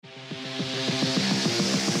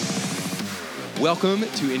Welcome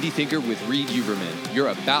to Indie Thinker with Reed Uberman. You're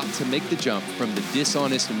about to make the jump from the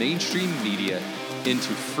dishonest mainstream media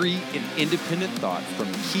into free and independent thought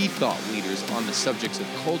from key thought leaders on the subjects of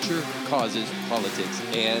culture, causes, politics,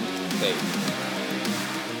 and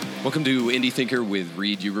faith. Welcome to Indie Thinker with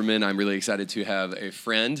Reed Uberman. I'm really excited to have a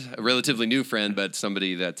friend, a relatively new friend, but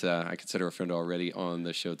somebody that I consider a friend already on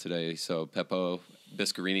the show today. So Peppo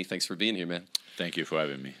Biscarini, thanks for being here, man. Thank you for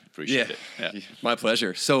having me. Appreciate it. Yeah. My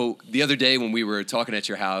pleasure. So the other day when we were talking at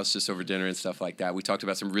your house, just over dinner and stuff like that, we talked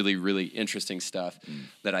about some really, really interesting stuff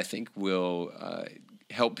that I think will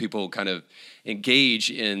help people kind of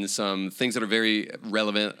engage in some things that are very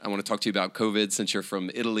relevant. I want to talk to you about COVID since you're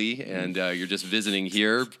from Italy and you're just visiting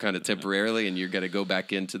here kind of temporarily and you're going to go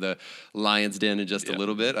back into the lion's den in just a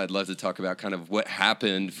little bit. I'd love to talk about kind of what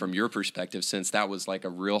happened from your perspective since that was like a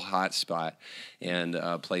real hot spot and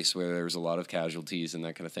a place where there was a lot of casualties and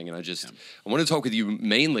that kind of thing. And I want to talk with you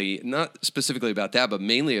mainly, not specifically about that, but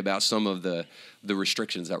mainly about some of the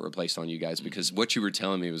restrictions that were placed on you guys, because what you were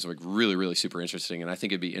telling me was like really, really super interesting. And I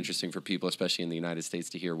think it'd be interesting for people, especially in the United States,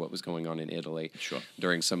 to hear what was going on in Italy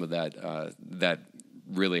during some of that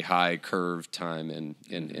really high curve time in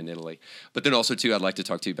Italy. But then also, too, I'd like to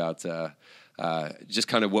talk to you about just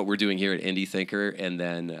kind of what we're doing here at Indie Thinker, and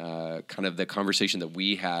then kind of the conversation that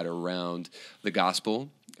we had around the gospel,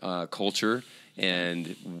 culture,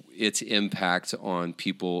 and its impact on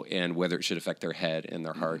people and whether it should affect their head and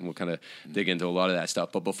their heart. And we'll kind of dig into a lot of that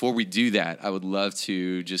stuff. But before we do that, I would love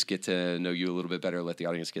to just get to know you a little bit better, let the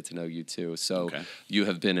audience get to know you too. So You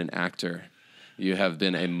have been an actor. You have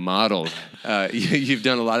been a model. You've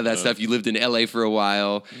done a lot of that stuff. You lived in LA for a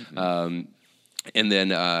while. And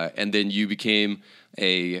then you became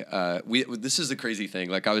this is the crazy thing.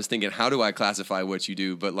 Like, I was thinking, how do I classify what you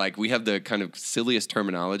do? But like, we have the kind of silliest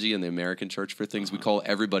terminology in the American church for things. We call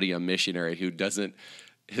everybody a missionary who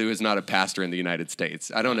is not a pastor in the United States.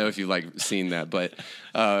 I don't know if you've seen that, but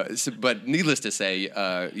needless to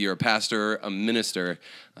say, you're a pastor, a minister,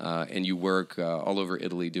 and you work all over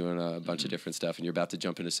Italy doing a bunch of different stuff, and you're about to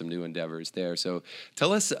jump into some new endeavors there. So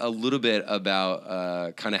tell us a little bit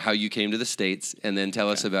about kind of how you came to the States, and then tell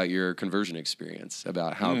us about your conversion experience,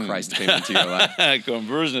 about how Christ came into your life.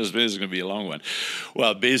 Conversion is going to be a long one.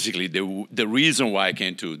 Well, basically, the reason why I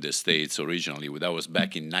came to the States originally, that was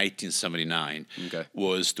back in 1979,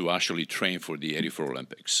 was to actually train for the 84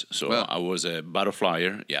 Olympics. So I was a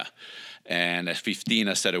butterflyer, and at 15,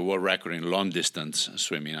 I set a world record in long distance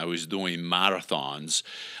swimming. I was doing marathons.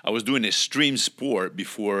 I was doing extreme sport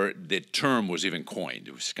before the term was even coined.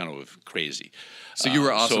 It was kind of crazy. So you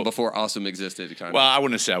were awesome before awesome existed, kind of. Well, I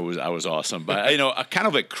wouldn't say I was awesome, but a kind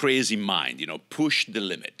of a crazy mind. Push the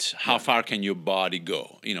limit. How far can your body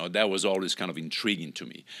go? That was always kind of intriguing to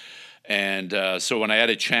me. And so when I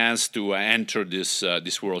had a chance to enter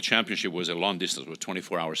this world championship, was a long distance, was a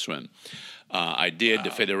 24-hour swim. I did. Wow.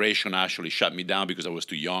 The federation actually shut me down because I was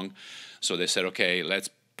too young. So they said, okay, let's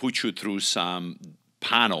put you through some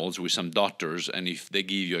panels with some doctors, and if they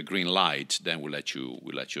give you a green light, then we'll let you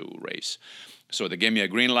race. So they gave me a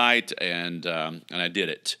green light, and I did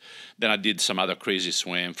it. Then I did some other crazy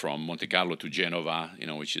swim from Monte Carlo to Genova,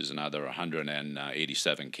 which is another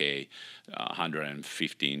 187K,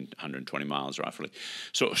 115, 120 miles roughly.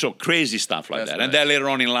 So crazy stuff like that. Nice. And then later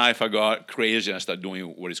on in life, I got crazy and I started doing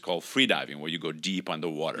what is called free diving, where you go deep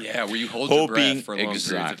underwater. Yeah, where you hold your breath for long periods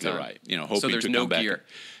of time. Exactly right. Hoping so there's to no come back. Gear.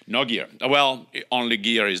 No gear. Well, only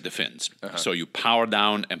gear is the fins. So you power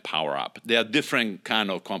down and power up. There are different kind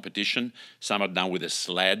of competition. Some are done with a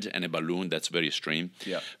sled and a balloon. That's very extreme.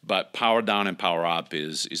 Yeah. But power down and power up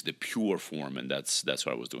is the pure form, and that's what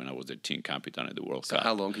I was doing. I was the team captain at the World Cup. So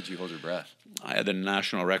how long could you hold your breath? I had a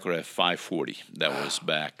national record at 5:40. That was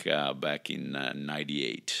back in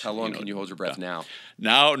 '98. How long can you hold your breath now?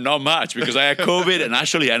 Now, not much, because I had COVID and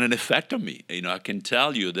actually had an effect on me. I can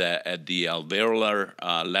tell you that at the alveolar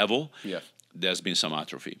level, there's been some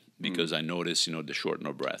atrophy because I noticed, the shortness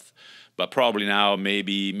of breath. But probably now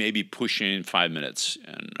maybe pushing 5 minutes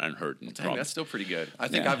and hurting. Dang, that's still pretty good. I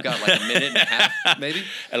think I've got like a minute and a half, maybe.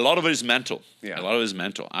 A lot of it is mental. Yeah. A lot of it is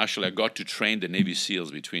mental. Actually, I got to train the Navy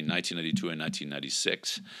SEALs between 1992 and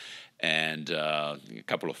 1996. And a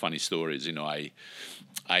couple of funny stories.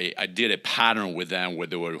 I did a pattern with them where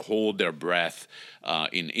they would hold their breath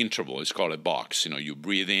in interval. It's called a box. You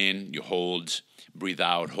breathe in, you hold, breathe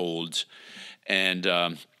out, hold. And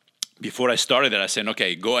before I started that, I said,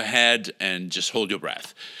 okay, go ahead and just hold your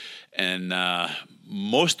breath. And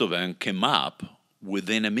most of them came up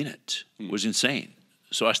within a minute. It was insane.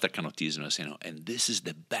 So I started kind of teasing. I said, and this is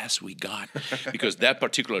the best we got. Because that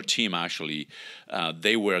particular team, actually,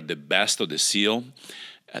 they were the best of the SEAL.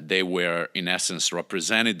 They were, in essence,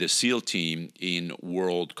 represented the SEAL team in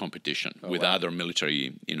world competition with wow. other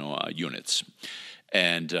military, units.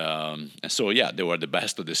 And so, yeah, they were the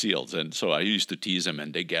best of the SEALs. And so I used to tease them,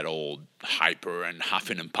 and they get all hyper and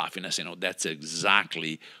huffing and puffing. I say, that's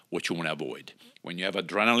exactly what you want to avoid. When you have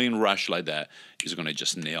adrenaline rush like that, it's going to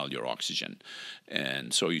just nail your oxygen.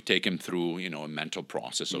 And so you take them through, a mental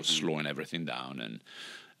process of slowing everything down.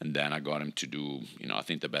 And then I got him to do, I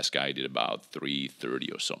think the best guy did about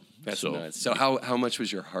 330 or so. That's nuts. So how much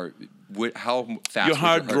was your heart? How fast? Your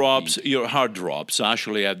heart drops. beat? Your heart drops.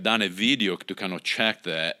 Actually, I've done a video to kind of check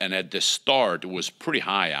that, and at the start it was pretty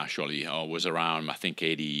high. Actually, it was around, I think,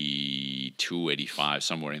 82, 85,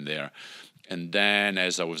 somewhere in there. And then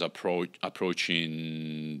as I was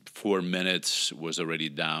approaching 4 minutes, was already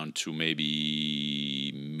down to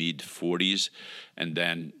maybe mid 40s. And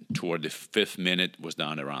then toward the 5th minute was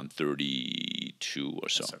down around 32 or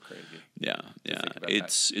so. That's so crazy. Yeah.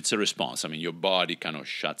 It's a response. I mean, your body kind of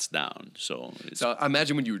shuts down. So I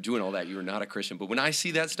imagine when you were doing all that, you were not a Christian. But when I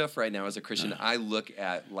see that stuff right now as a Christian, I look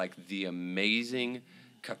at like the amazing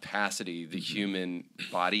capacity the human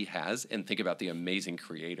body has and think about the amazing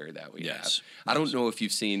creator that we have. I don't know if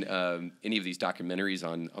you've seen any of these documentaries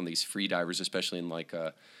on these free divers, especially in like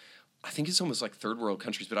I think it's almost like third world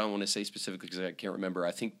countries, but I don't want to say specifically because I can't remember.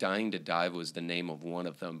 I think Dying to Dive was the name of one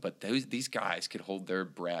of them, but these guys could hold their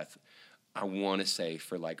breath, I want to say,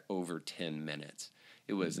 for like over 10 minutes.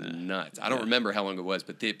 It was nuts. I don't remember how long it was,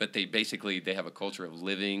 but they basically have a culture of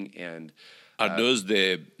living and are those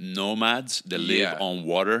the nomads that live on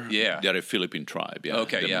water? Yeah. They're a Philippine tribe. Yeah.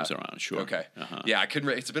 Okay, that yeah. moves around, sure. Okay. Yeah, I couldn't.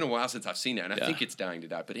 It's been a while since I've seen that, and I think it's Dying to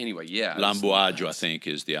Die. But anyway, yeah. Lamboajo, I think,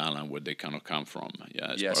 is the island where they kind of come from.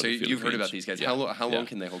 Yeah. Yeah. So you've heard about these guys. Yeah. How long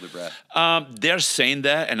can they hold their breath? They're saying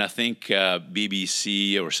that, and I think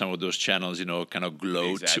BBC or some of those channels, kind of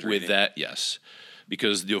gloat with that. Yes.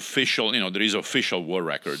 Because the official, there is official world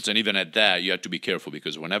records. And even at that, you have to be careful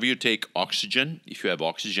because whenever you take oxygen, if you have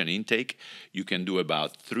oxygen intake, you can do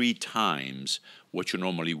about 3 times what you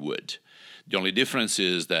normally would. The only difference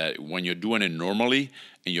is that when you're doing it normally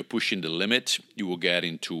and you're pushing the limit, you will get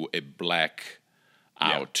into a black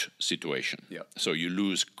out situation. Yeah. So you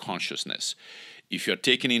lose consciousness. If you're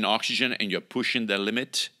taking in oxygen and you're pushing the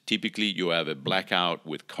limit, typically you have a blackout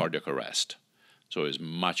with cardiac arrest. So it's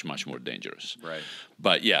much, much more dangerous. Right.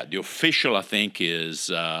 But yeah, the official, I think, is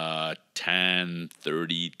 10:30,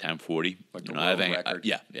 10:40. Like the world record?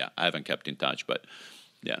 Yeah. I haven't kept in touch, but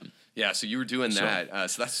yeah. Yeah, so you were doing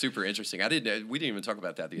that. So that's super interesting. We didn't even talk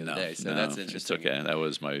about that the other day. So that's interesting. It's okay. That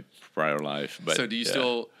was my prior life. But so do you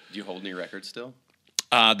hold any records still?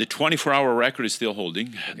 The 24-hour record is still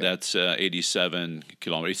holding. Okay. That's 87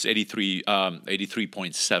 kilometers. It's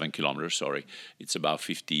 83.7 kilometers, sorry. It's about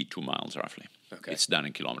 52 miles roughly. Okay. It's done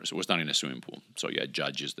in kilometers. It was done in a swimming pool. So you had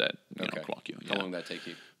judges that clock you. How long did that take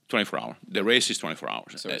you? 24 hours. The race is 24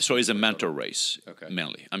 hours. So it's a mental race,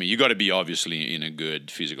 mainly. I mean, you got to be obviously in a good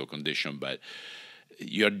physical condition, but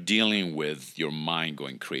you're dealing with your mind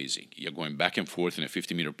going crazy. You're going back and forth in a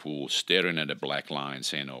 50-meter pool, staring at a black line,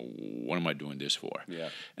 saying, "Oh, what am I doing this for?" Yeah.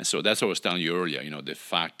 And so that's what I was telling you earlier. The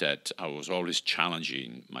fact that I was always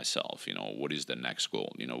challenging myself. What is the next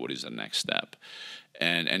goal? What is the next step?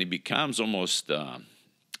 And it becomes almost a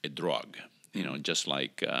drug. Just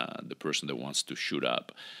like the person that wants to shoot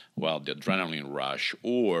up. Well, the adrenaline rush,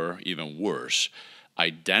 or even worse,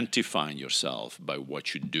 identifying yourself by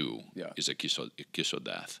what you do is a kiss of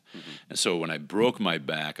death. Mm-hmm. And so when I broke my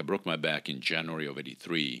back in January of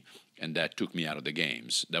 '83, and that took me out of the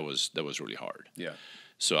games. That was really hard. Yeah.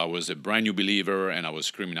 So I was a brand new believer, and I was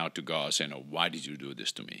screaming out to God, saying, "Why did you do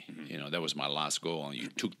this to me? Mm-hmm. That was my last goal, and you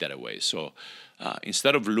took that away." So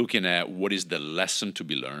instead of looking at what is the lesson to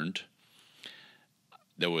be learned,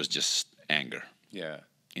 there was just anger. Yeah.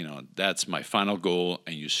 That's my final goal,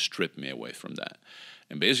 and you stripped me away from that.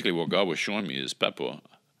 And basically what God was showing me is, Peppo,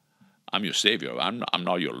 I'm your savior. I'm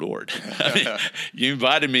not your Lord. I mean, you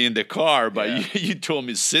invited me in the car, but you told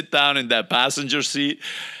me sit down in that passenger seat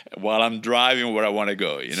while I'm driving where I want to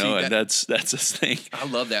go. And that's the thing. I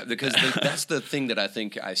love that because that's the thing that I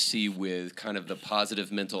think I see with kind of the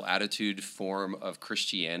positive mental attitude form of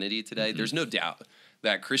Christianity today. Mm-hmm. There's no doubt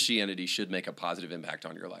that Christianity should make a positive impact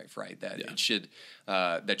on your life, right? That it should,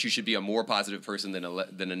 that you should be a more positive person than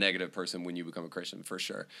a negative person when you become a Christian, for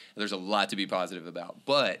sure. And there's a lot to be positive about.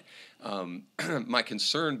 But my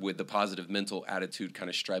concern with the positive mental attitude kind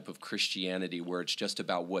of stripe of Christianity, where it's just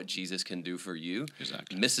about what Jesus can do for you,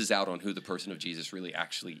 misses out on who the person of Jesus really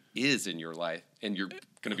actually is in your life, and you're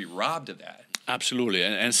going to be robbed of that. Absolutely.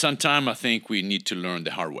 And sometimes I think we need to learn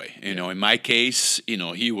the hard way. You know, in my case,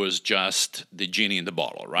 he was just the genie in the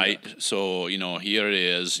bottle, right? Yeah. So, here it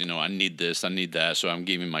is, I need this, I need that. So I'm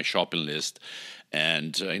giving my shopping list.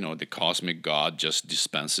 And, the cosmic God just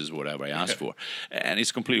dispenses whatever I ask for. And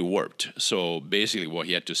it's completely warped. So basically what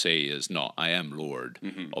he had to say is, no, I am Lord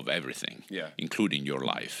of everything, including your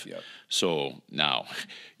life. Yeah. So now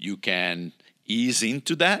you can ease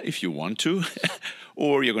into that if you want to,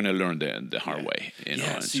 or you're going to learn the hard way.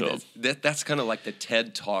 That's kind of like the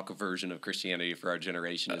TED Talk version of Christianity for our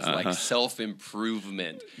generation. Is like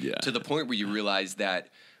self-improvement to the point where you realize that,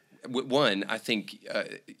 one, I think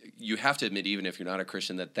you have to admit, even if you're not a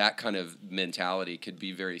Christian, that kind of mentality could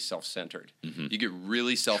be very self-centered. You get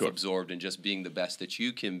really self-absorbed in just being the best that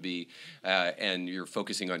you can be, and you're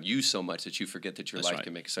focusing on you so much that you forget that your life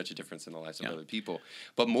can make such a difference in the lives of other people.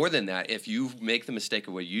 But more than that, if you make the mistake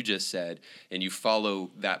of what you just said and you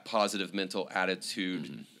follow that positive mental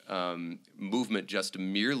attitude movement just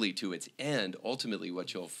merely to its end, ultimately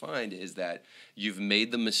what you'll find is that you've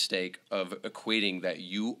made the mistake of equating that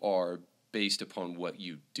you are based upon what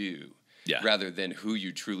you do rather than who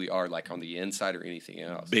you truly are, like on the inside or anything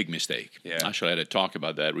else. Big mistake. Yeah. Actually, I had a talk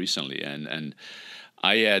about that recently, and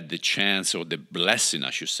I had the chance, or the blessing, I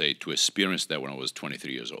should say, to experience that when I was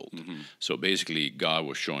 23 years old. So basically, God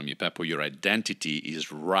was showing me, Peppo, your identity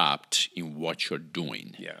is wrapped in what you're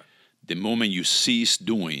doing. Yeah. The moment you cease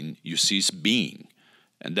doing, you cease being.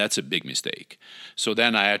 And that's a big mistake. So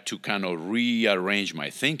then I had to kind of rearrange my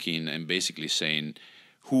thinking and basically saying,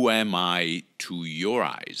 who am I to your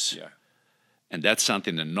eyes? Yeah. And that's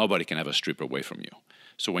something that nobody can ever strip away from you.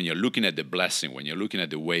 So when you're looking at the blessing, when you're looking at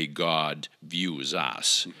the way God views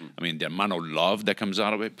us, I mean, the amount of love that comes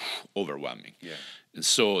out of it, overwhelming. Yeah. And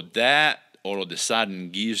so that all of a sudden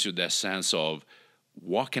gives you that sense of,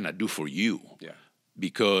 what can I do for you? Yeah.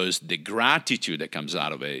 Because the gratitude that comes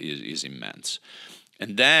out of it is immense.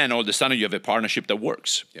 And then all of a sudden you have a partnership that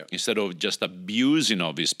works. Yeah. Instead of just abusing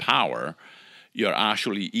of his power, you're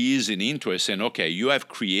actually easing into it, saying, okay, you have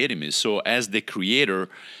created me. So as the creator,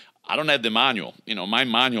 I don't have the manual. My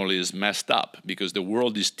manual is messed up because the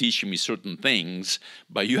world is teaching me certain things,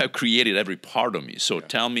 but you have created every part of me. So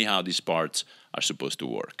tell me how these parts are supposed to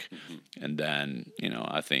work. And then,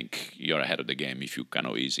 I think you're ahead of the game if you kind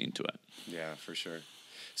of ease into it. Yeah, for sure.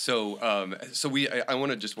 So, I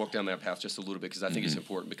want to just walk down that path just a little bit because I think it's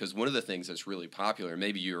important, because one of the things that's really popular,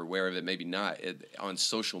 maybe you're aware of it, maybe not, on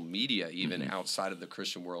social media, even outside of the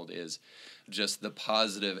Christian world, is just the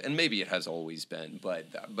positive, and maybe it has always been, but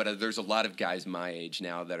there's a lot of guys my age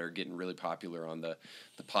now that are getting really popular on the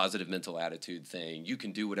positive mental attitude thing. You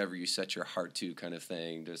can do whatever you set your heart to, kind of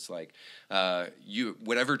thing. Just like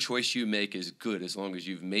whatever choice you make is good as long as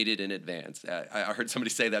you've made it in advance. I heard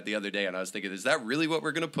somebody say that the other day, and I was thinking, is that really what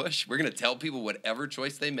we're going to push? We're going to tell people whatever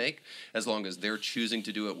choice they make, as long as they're choosing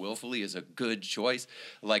to do it willfully, is a good choice.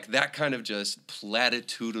 Like that kind of just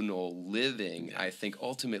platitudinal living, I think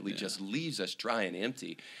ultimately just leaves us dry and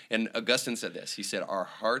empty. And Augustine said this. He said, our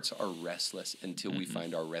hearts are restless until we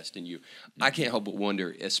find our rest in you. I can't help but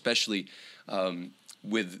wonder, especially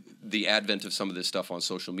with the advent of some of this stuff on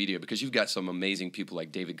social media, because you've got some amazing people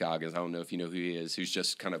like David Goggins, I don't know if you know who he is, who's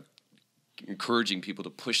just kind of encouraging people to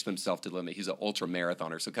push themselves to the limit. He's an ultra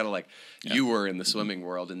marathoner, so kind of like you were in the swimming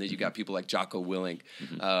world. And then you got people like Jocko Willink.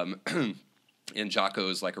 And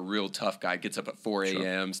Jocko's like a real tough guy, gets up at 4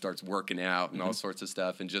 a.m., starts working out and all sorts of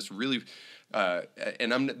stuff, and just really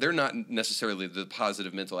they're not necessarily the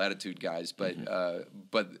positive mental attitude guys, but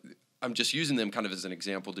I'm just using them kind of as an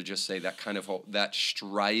example to just say that kind of that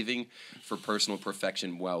striving for personal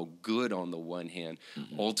perfection, while good on the one hand,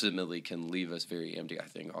 ultimately can leave us very empty, I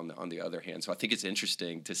think, on the other hand. So I think it's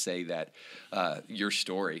interesting to say that your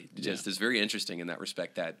story just is very interesting in that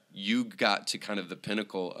respect, that you got to kind of the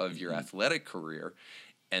pinnacle of your athletic career,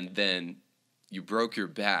 and then you broke your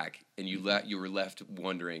back, and you were left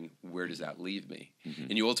wondering, where does that leave me?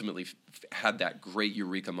 And you ultimately had that great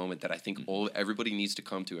eureka moment that I think everybody needs to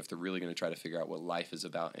come to if they're really going to try to figure out what life is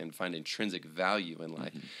about and find intrinsic value in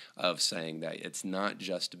life, of saying that it's not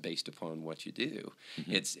just based upon what you do.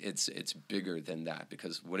 It's bigger than that,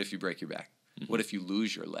 because what if you break your back? What if you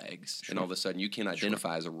lose your legs and all of a sudden you can't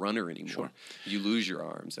identify as a runner anymore? You lose your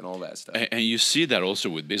arms and all that stuff. And you see that also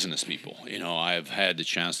with business people. I've had the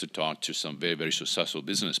chance to talk to some very, very successful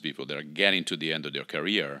business people that are getting to the end of their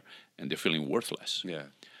career and they're feeling worthless. Yeah.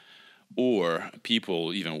 Or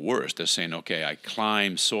people, even worse, they're saying, okay, I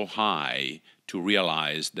climbed so high to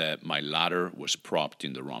realize that my ladder was propped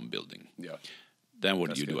in the wrong building. Yeah. Then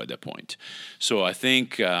what do you do at that point? So I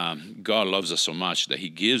think God loves us so much that he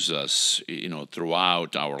gives us,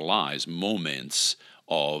 throughout our lives, moments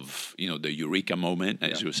of, the eureka moment,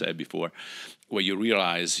 as you said before, where you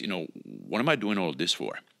realize, what am I doing all this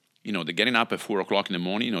for? The getting up at 4 o'clock in the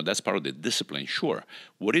morning, that's part of the discipline, sure.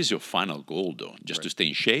 What is your final goal, though? Just to stay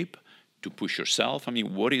in shape, to push yourself? I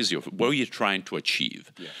mean, what are you trying to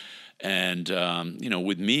achieve? Yeah. And,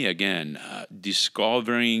 with me, again,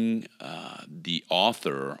 discovering the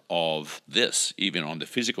author of this, even on the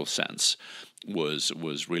physical sense,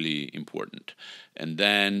 was really important. And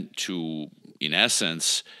then to, in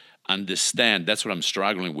essence, understand, that's what I'm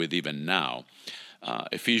struggling with even now.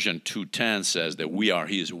 Ephesians 2:10 says that we are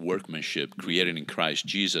his workmanship, created in Christ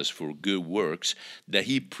Jesus for good works that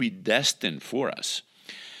he predestined for us.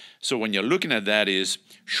 So when you're looking at that is,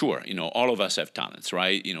 sure, all of us have talents,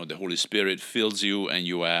 right? The Holy Spirit fills you and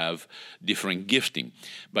you have different gifting.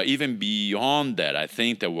 But even beyond that, I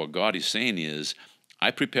think that what God is saying is,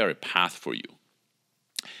 I prepare a path for you.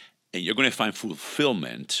 And you're going to find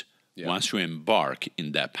fulfillment once you embark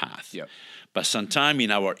in that path. Yep. But sometimes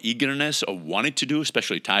in our eagerness of wanting to do,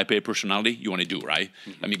 especially type A personality, you want to do, right?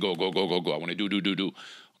 Let me go. I want to do.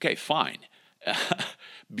 Okay, fine.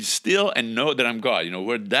 Be still and know that I'm God.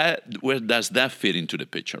 Where does that fit into the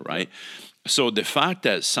picture, right? So the fact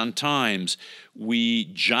that sometimes we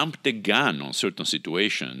jump the gun on certain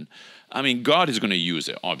situation, I mean, God is going to use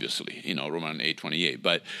it, obviously, Romans 8:28.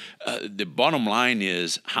 But the bottom line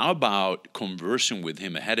is, how about conversing with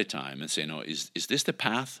him ahead of time and saying, is this the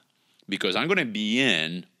path? Because I'm going to be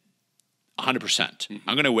in 100%.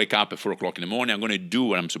 I'm going to wake up at 4 o'clock in the morning. I'm going to do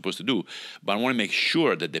what I'm supposed to do. But I want to make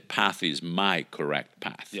sure that the path is my correct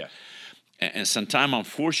path. Yeah. And sometimes,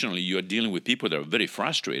 unfortunately, you are dealing with people that are very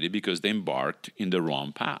frustrated because they embarked in the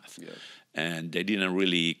wrong path. Yeah. And they didn't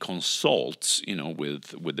really consult,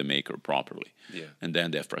 with the maker properly. Yeah. And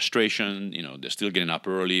then they have frustration, they're still getting up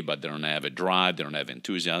early, but they don't have a drive, they don't have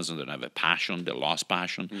enthusiasm, they don't have a passion, they lost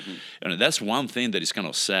passion. Mm-hmm. And that's one thing that is kind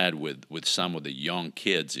of sad with some of the young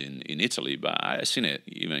kids in Italy, but I've seen it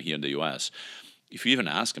even here in the U.S. If you even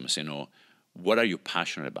ask them, say, what are you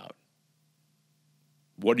passionate about?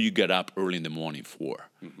 What do you get up early in the morning for?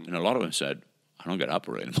 Mm-hmm. And a lot of them said, I don't get up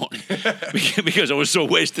early in the morning because I was so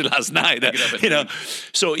wasted last night.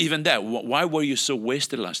 So even that, why were you so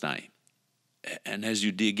wasted last night? And as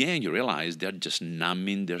you dig in, you realize they're just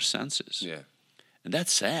numbing their senses. Yeah. And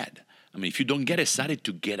that's sad. I mean, if you don't get excited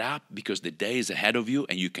to get up because the day is ahead of you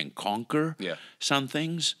and you can conquer some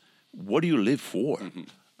things, what do you live for? Mm-hmm.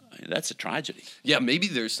 I mean, that's a tragedy. Yeah, maybe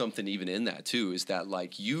there's something even in that too, is that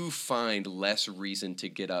like you find less reason to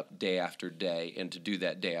get up day after day and to do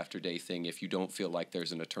that day after day thing if you don't feel like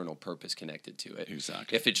there's an eternal purpose connected to it.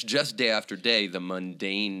 Exactly. If it's just day after day, the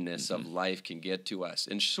mundaneness of life can get to us.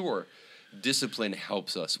 And sure, discipline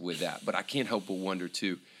helps us with that. But I can't help but wonder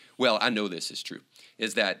too, well, I know this is true,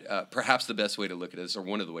 is that perhaps the best way to look at this, or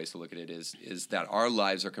one of the ways to look at it, is that our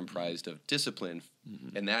lives are comprised of discipline,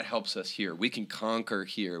 and that helps us here. We can conquer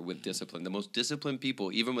here with discipline. The most disciplined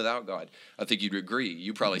people, even without God, I think you'd agree,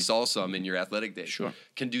 you probably saw some in your athletic days, sure,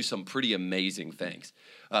 can do some pretty amazing things.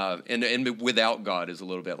 And without God is a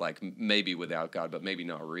little bit like maybe without God, but maybe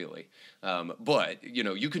not really. But,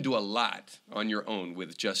 you can do a lot on your own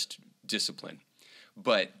with just discipline.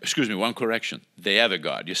 But excuse me, one correction. They have a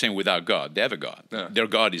God. You're saying without God. They have a God. Their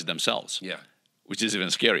God is themselves. Yeah. Which is even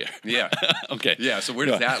scarier. Yeah. Okay. Yeah. So where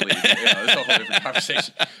does that lead? That's a whole different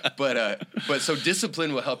conversation. But so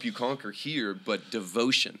discipline will help you conquer here, but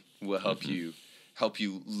devotion will help you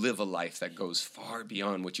live a life that goes far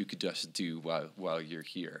beyond what you could just do while you're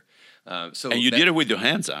here. And you did it with your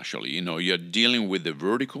hands, actually. You're dealing with the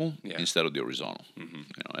vertical instead of the horizontal. Mm-hmm.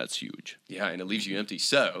 That's huge. Yeah, and it leaves you empty.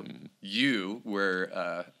 So you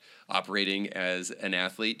were operating as an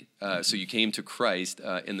athlete. So you came to Christ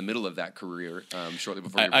in the middle of that career shortly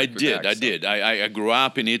before you I did. I grew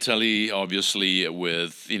up in Italy, obviously,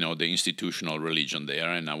 with the institutional religion there,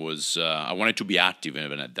 and I wanted to be active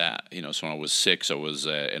even at that. So when I was 6, I was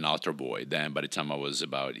an altar boy. Then by the time I was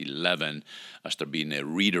about 11, I started being a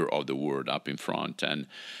reader of the Word up in front, and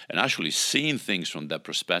actually seeing things from that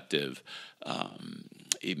perspective.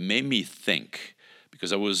 It made me think.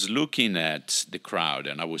 Because I was looking at the crowd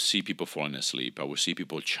and I would see people falling asleep. I would see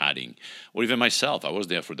people chatting. Or even myself, I was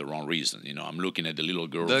there for the wrong reason. I'm looking at the little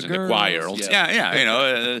girls in the choir.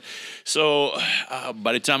 Yeah. So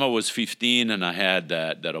by the time I was 15 and I had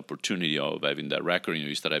that opportunity of having that record,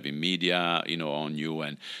 you start having media, on you.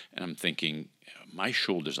 And I'm thinking, my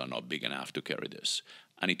shoulders are not big enough to carry this.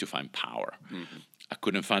 I need to find power. Mm-hmm. I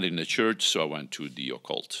couldn't find it in the church, so I went to the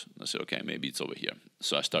occult. I said, okay, maybe it's over here.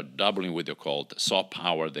 So I started dabbling with the occult, saw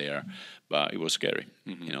power there, but it was scary.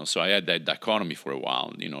 Mm-hmm. So I had that dichotomy for a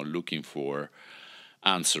while, looking for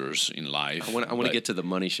answers in life. I want to get to the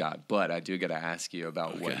money shot, but I do got to ask you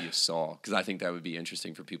about what Okay. you saw, because I think that would be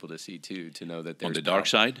interesting for people to see too, to know that there's On the dark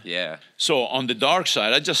side? Yeah. So on the dark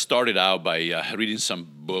side, I just started out by reading some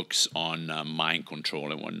books on mind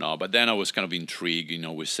control and whatnot. But then I was kind of intrigued,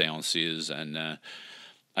 with seances, and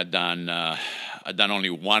I'd done only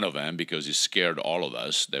one of them because it scared all of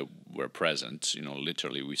us that were present.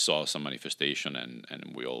 Literally, we saw some manifestation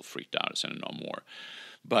and we all freaked out and said no more.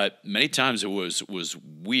 But many times it was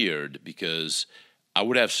weird because I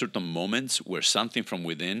would have certain moments where something from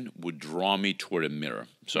within would draw me toward a mirror.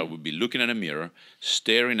 So I would be looking at a mirror,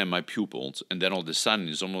 staring at my pupils, and then all of a sudden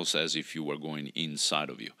it's almost as if you were going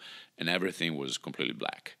inside of you, and everything was completely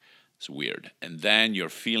black. It's weird. And then you're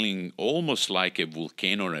feeling almost like a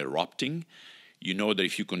volcano erupting. You know that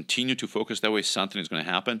if you continue to focus that way, something is going to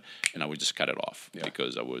happen, and I would just cut it off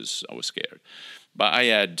because I was scared. But I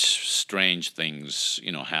had strange things,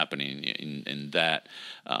 happening in that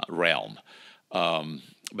realm.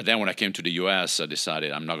 But then when I came to the U.S., I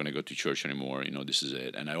decided I'm not going to go to church anymore. This is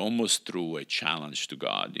it. And I almost threw a challenge to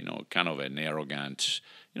God. Kind of an arrogant.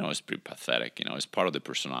 It's pretty pathetic. It's part of the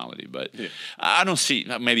personality. But I don't see.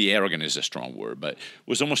 Maybe arrogant is a strong word, but it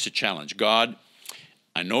was almost a challenge. God,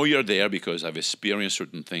 I know you're there because I've experienced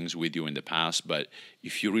certain things with you in the past, but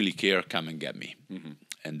if you really care, come and get me. Mm-hmm.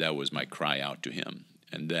 And that was my cry out to him.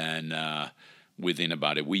 And then within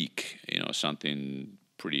about a week, something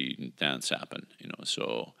pretty intense happened.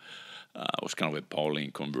 So it was kind of a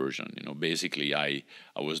Pauline conversion. Basically I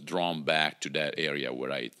was drawn back to that area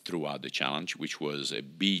where I threw out the challenge, which was a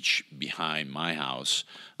beach behind my house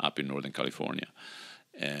up in Northern California.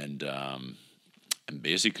 And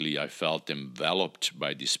basically I felt enveloped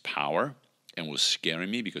by this power and was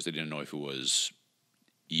scaring me because I didn't know if it was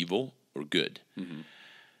evil or good. Mm-hmm.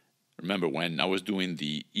 Remember, when I was doing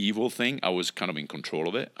the evil thing, I was kind of in control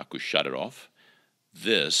of it. I could shut it off.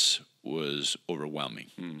 This was overwhelming.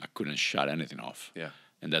 I couldn't shut anything off. Yeah.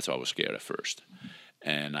 And that's why I was scared at first.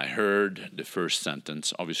 And I heard the first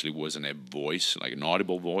sentence. Obviously, it wasn't a voice, like an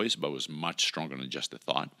audible voice, but it was much stronger than just a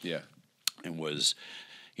thought. Yeah. And was,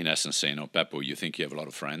 in essence, saying, Peppo, you think you have a lot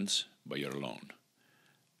of friends, but you're alone.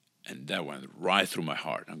 And that went right through my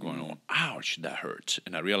heart. I'm going, oh, ouch, that hurts.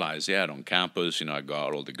 And I realized, on campus, I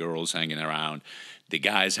got all the girls hanging around, the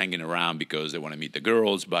guys hanging around because they want to meet the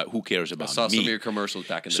girls, but who cares about me? I saw some of your commercials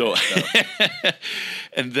back in the day.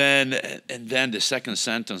 and then the second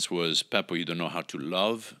sentence was, Peppo, you don't know how to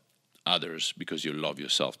love others because you love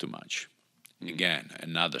yourself too much. Again,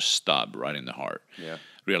 another stab right in the heart. Yeah.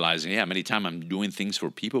 Realizing, many times I'm doing things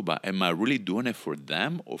for people, but am I really doing it for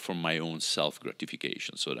them or for my own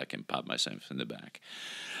self-gratification so that I can pat myself in the back?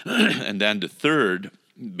 And then the third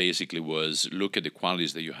basically was, look at the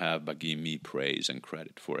qualities that you have, but give me praise and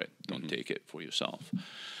credit for it. Don't take it for yourself.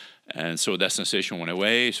 And so that sensation went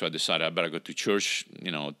away, so I decided I better go to church,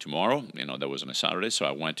 tomorrow. That was on a Saturday, so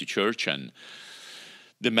I went to church, and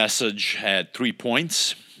the message had 3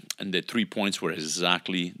 points. And the 3 points were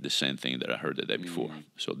exactly the same thing that I heard the day before.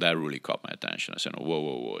 So that really caught my attention. I said,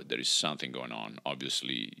 whoa, there is something going on.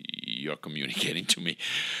 Obviously, you're communicating to me.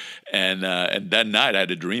 And that night, I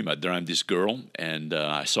had a dream. I dreamed this girl, and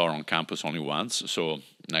I saw her on campus only once. So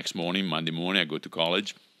next morning, Monday morning, I go to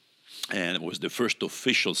college, and it was the first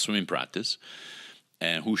official swimming practice.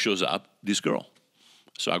 And who shows up? This girl.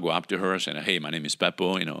 So I go up to her and say, hey, my name is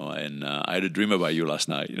Peppo, and I had a dream about you last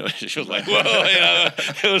night. She was like, whoa,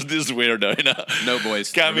 it was this weirdo, No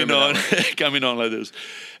boys. coming on like this.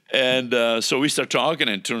 And so we start talking,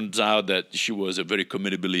 and it turns out that she was a very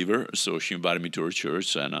committed believer. So she invited me to her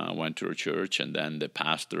church, and I went to her church. And then the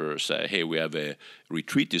pastor said, hey, we have a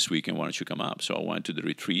retreat this weekend. Why don't you come up? So I went to the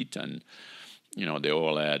retreat, and, they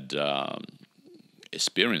all had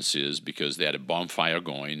experiences because they had a bonfire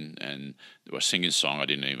going, and they were singing songs. I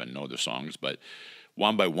didn't even know the songs, but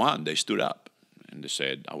one by one, they stood up. And they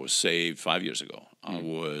said, I was saved 5 years ago. I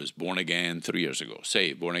was born again 3 years ago.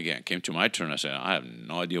 Saved, born again. Came to my turn. I said, I have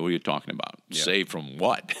no idea what you're talking about. Yeah. Saved from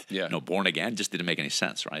what? Yeah. Born again just didn't make any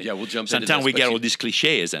sense, right? Yeah, we'll jump into Sometimes this, we but get all these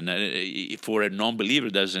cliches, and for a non-believer,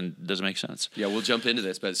 it doesn't make sense. Yeah, we'll jump into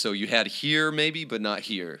this. But so you had here maybe, but not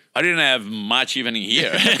here. I didn't have much even in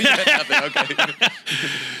here. Okay.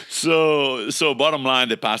 So bottom line,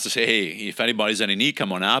 the pastor said, hey, if anybody's in need,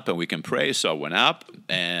 come on up and we can pray. So I went up,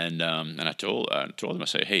 and I told him, I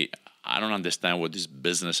said, hey, I don't understand what this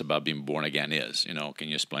business about being born again is. Can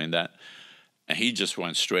you explain that? And he just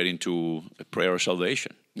went straight into a prayer of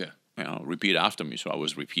salvation. Yeah. Repeat after me. So I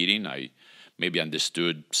was repeating. I maybe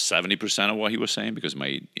understood 70% of what he was saying because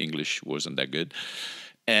my English wasn't that good.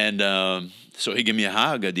 And so he gave me a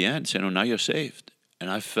hug at the end, saying, now you're saved. And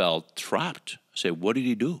I felt trapped. I said, what did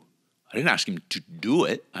he do? I didn't ask him to do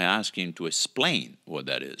it. I asked him to explain what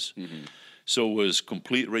that is. So it was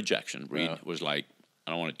complete rejection. Reed was like,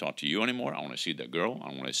 I don't want to talk to you anymore. I want to see that girl. I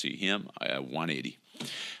want to see him. I have 180.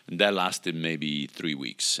 And that lasted maybe 3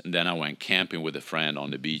 weeks. And then I went camping with a friend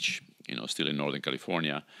on the beach, still in Northern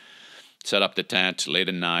California. Set up the tent late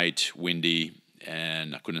at night, windy,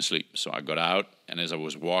 and I couldn't sleep. So I got out, and as I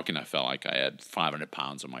was walking, I felt like I had 500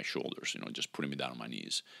 pounds on my shoulders, just putting me down on my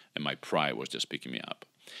knees. And my pride was just picking me up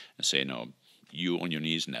and saying, no, you on your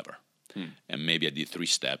knees, never. And maybe I did 3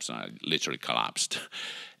 steps, and I literally collapsed.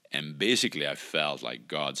 And basically, I felt like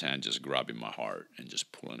God's hand just grabbing my heart and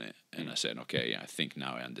just pulling it. And I said, okay, I think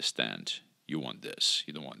now I understand. You want this.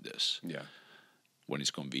 You don't want this. Yeah. When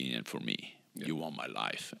it's convenient for me. Yeah. You want my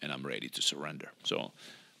life, and I'm ready to surrender. So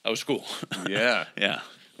that was cool. Yeah. Yeah.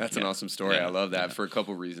 That's an awesome story. I love that for a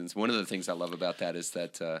couple of reasons. One of the things I love about that is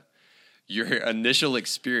that your initial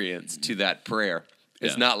experience to that prayer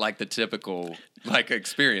is not like the typical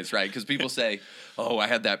experience, right? Because people say, oh, I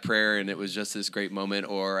had that prayer and it was just this great moment,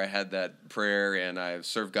 or I had that prayer and I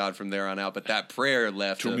served God from there on out. But that prayer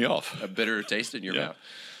left a bitter taste in your mouth.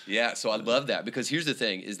 Yeah, so I love that, because here's the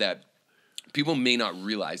thing is that people may not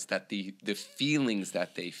realize that the feelings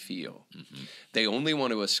that they feel, they only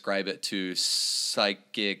want to ascribe it to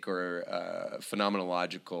psychic or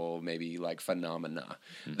phenomenological, maybe like phenomena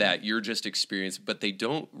that you're just experiencing, but they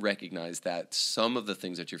don't recognize that some of the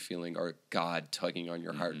things that you're feeling are God tugging on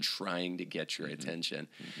your heart, trying to get your attention.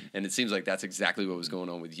 And it seems like that's exactly what was going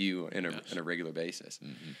on with you on a regular basis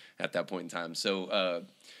at that point in time. So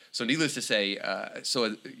needless to say,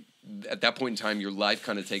 at that point in time, your life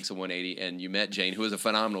kind of takes a 180, and you met Jane, who is a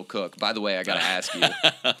phenomenal cook. By the way, I got to ask you.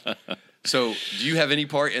 So, do you have any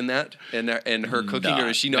part in that, in her cooking, or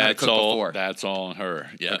does she know how to cook before? That's all on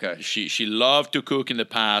her. Yeah. Okay. She loved to cook in the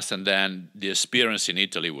past, and then the experience in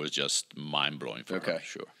Italy was just mind blowing for her.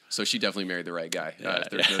 Sure. So she definitely married the right guy.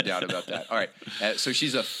 There's no doubt about that. All right. So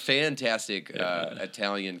she's a fantastic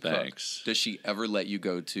Italian cook. Thanks. Does she ever let you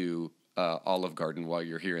go to Olive Garden while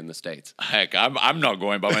you're here in the States? Heck, I'm not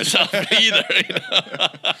going by myself either.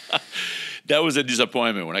 That was a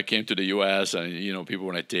disappointment when I came to the U.S. and people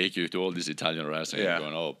when I take you to all these Italian restaurants, you're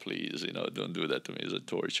going, oh please, don't do that to me. It's a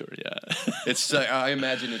torture. Yeah. It's I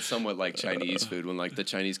imagine it's somewhat like Chinese food when the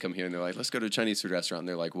Chinese come here and they're like, let's go to a Chinese food restaurant. And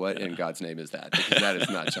they're like, what in God's name is that? Because that is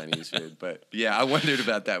not Chinese food. But yeah, I wondered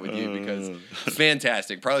about that with you because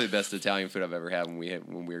fantastic, probably the best Italian food I've ever had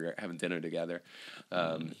when we were having dinner together.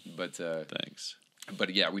 Thanks.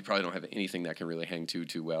 But yeah, we probably don't have anything that can really hang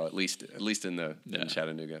too well, at least in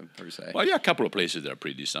Chattanooga, per se. Well, a couple of places that are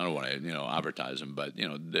pretty decent. I don't want to advertise them, but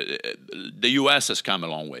the U.S. has come a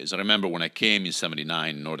long ways. I remember when I came in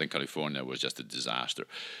 '79, Northern California was just a disaster.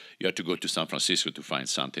 You had to go to San Francisco to find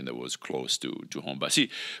something that was close to home. But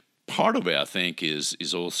see, part of it I think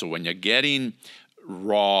is also when you're getting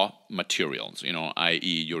raw materials,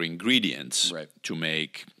 i.e., your ingredients to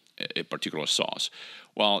make a particular sauce.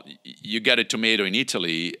 Well, you get a tomato in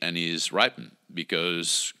Italy and it's ripened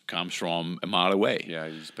because it comes from a mile away. Yeah,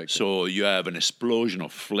 you just picked so you have an explosion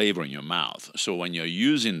of flavor in your mouth. So when you're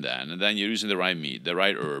using that, and then you're using the right meat, the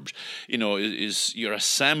right herbs, you're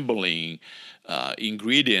assembling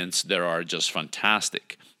ingredients that are just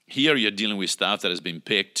fantastic. Here you're dealing with stuff that has been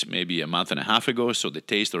picked maybe a month and a half ago, so the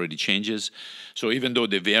taste already changes. So even though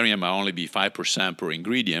the variant might only be 5% per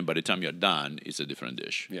ingredient, by the time you're done, it's a different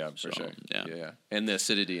dish. Yeah, for sure. Yeah. And the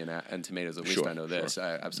acidity in tomatoes, at least I know this,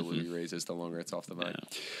 absolutely raises the longer it's off the vine.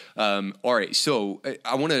 Yeah. All right, so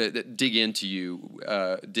I want to dig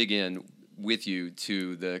in with you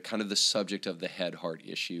to the kind of the subject of the head-heart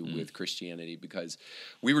issue with Christianity, because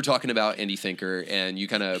we were talking about Indie Thinker, and you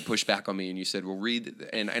kind of pushed back on me and you said, well, read,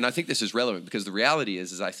 and I think this is relevant because the reality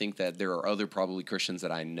is I think that there are other probably Christians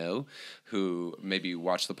that I know who maybe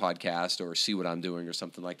watch the podcast or see what I'm doing or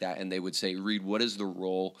something like that, and they would say, Reed, what is the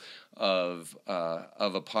role of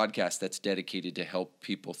a podcast that's dedicated to help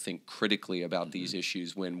people think critically about these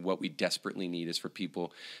issues, when what we desperately need is for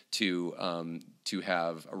people to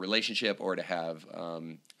have a relationship or to have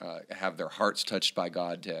their hearts touched by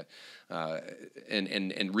God,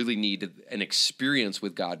 and really need an experience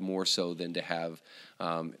with God more so than to have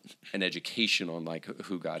an education on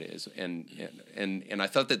who God is, and I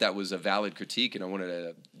thought that was a valid critique, and I wanted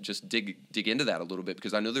to just dig into that a little bit,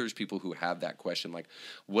 because I know there's people who have that question, like,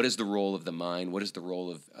 what is the role of the mind? What is the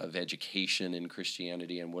role of education in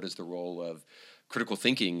Christianity? And what is the role of critical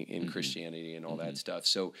thinking in Christianity and all that stuff?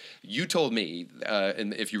 So you told me,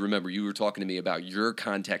 and if you remember, you were talking to me about your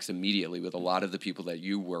context immediately with a lot of the people that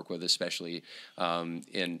you work with, especially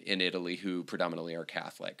in Italy, who predominantly are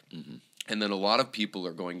Catholic. And then a lot of people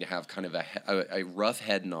are going to have kind of a rough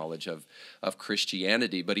head knowledge of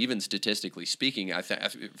Christianity, but even statistically speaking,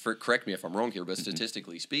 correct me if I'm wrong here, but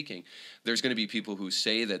statistically speaking, there's going to be people who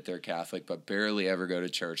say that they're Catholic but barely ever go to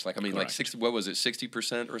church. Like, I mean, Correct. like 60, what was it,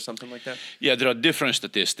 60% or something like that? Yeah, there are different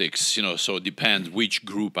statistics, so it depends which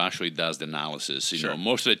group actually does the analysis. You know,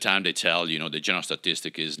 most of the time they tell, the general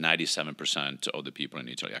statistic is 97% of the people in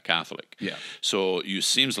Italy are Catholic. Yeah. So it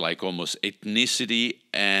seems like almost ethnicity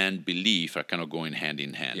and belief are kind of going hand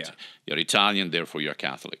in hand. Yeah. You're Italian, therefore you're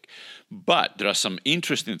Catholic. But there are some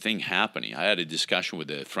interesting things happening. I had a discussion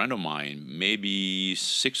with a friend of mine maybe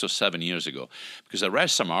 6 or 7 years ago, because I read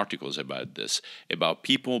some articles about this, about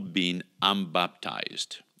people being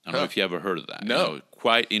unbaptized. I don't know if you ever heard of that. No.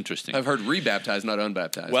 Quite interesting. I've heard rebaptized, not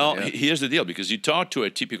unbaptized. Well, yeah. here's the deal, because you talk to a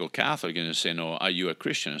typical Catholic and you say, no, are you a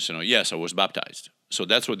Christian? And say, no, yes, I was baptized. So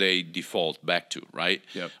that's what they default back to, right?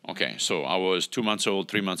 Yep. Okay, so I was 2 months old,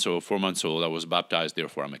 3 months old, 4 months old, I was baptized,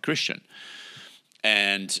 therefore I'm a Christian.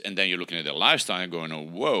 And then you're looking at their lifestyle and going, oh,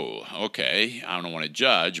 whoa, okay, I don't want to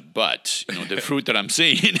judge, but the fruit that I'm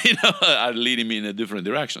seeing are leading me in a different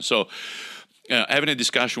direction. So having a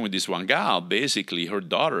discussion with this one gal, basically her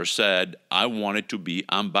daughter said, I wanted to be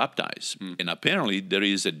unbaptized. And apparently there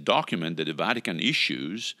is a document that the Vatican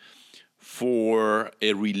issues for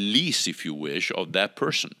a release, if you wish, of that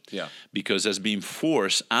person. Yeah. Because has been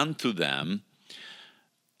forced unto them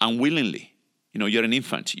unwillingly. You're an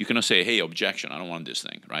infant. You cannot say, hey, objection, I don't want this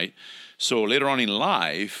thing, right? So later on in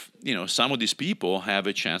life, some of these people have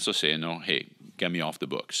a chance to say, no, hey, get me off the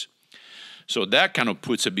books. So that kind of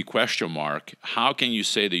puts a big question mark. How can you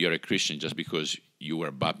say that you're a Christian just because you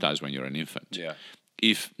were baptized when you're an infant? Yeah.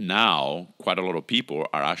 If now quite a lot of people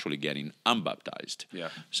are actually getting unbaptized. Yeah.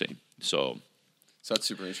 See, so that's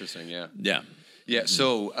super interesting, yeah. Yeah. Yeah,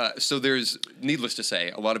 so there's, needless to say,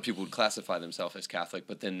 a lot of people would classify themselves as Catholic,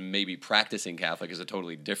 but then maybe practicing Catholic is a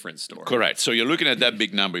totally different story. Correct. So you're looking at that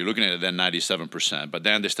big number. You're looking at that 97%. But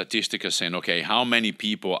then the statistic is saying, okay, how many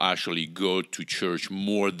people actually go to church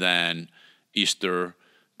more than Easter,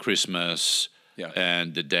 Christmas,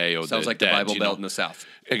 and the day of Sounds the like dead, the Bible Belt in the South.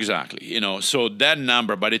 Exactly. So that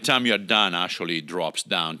number, by the time you're done, actually drops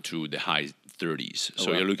down to the high 30s.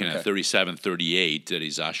 So you're looking at 37, 38 that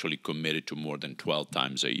is actually committed to more than 12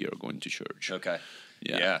 times a year going to church. Okay.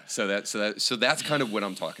 Yeah. So that's kind of what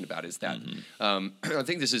I'm talking about is that I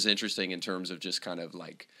think this is interesting in terms of just kind of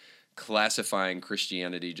like classifying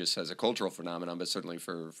Christianity just as a cultural phenomenon, but certainly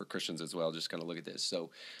for Christians as well, just kind of look at this.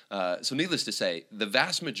 So needless to say, the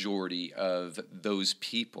vast majority of those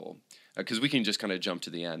people, because we can just kind of jump to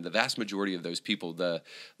the end, the vast majority of those people, the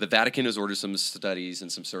Vatican has ordered some studies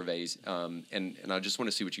and some surveys, and I just want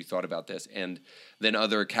to see what you thought about this. And then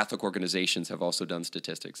other Catholic organizations have also done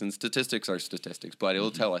statistics, and statistics are statistics, but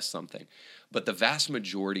it'll tell us something. But the vast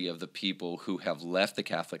majority of the people who have left the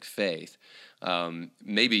Catholic faith,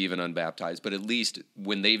 maybe even unbaptized, but at least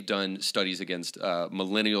when they've done studies against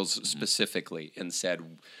millennials specifically and said,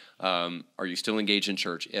 are you still engaged in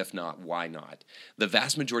church? If not, why not? The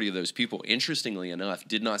vast majority of those people, interestingly enough,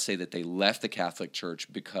 did not say that they left the Catholic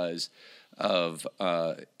Church because of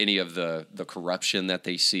any of the corruption that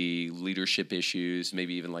they see, leadership issues,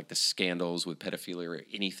 maybe even like the scandals with pedophilia or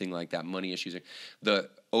anything like that, money issues. The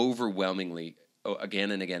overwhelmingly,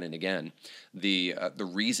 again and again and again, the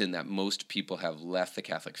reason that most people have left the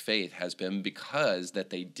Catholic faith has been because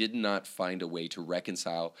that they did not find a way to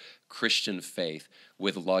reconcile Christian faith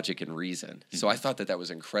with logic and reason. So I thought that was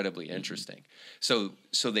incredibly interesting. So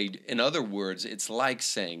they, in other words, it's like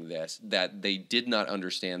saying this, that they did not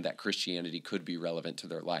understand that Christianity could be relevant to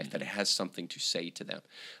their life, that it has something to say to them.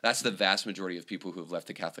 That's the vast majority of people who have left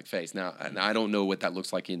the Catholic faith. Now, I don't know what that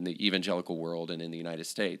looks like in the evangelical world and in the United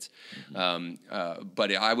States,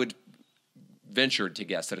 but I would ventured to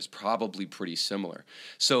guess that it's probably pretty similar.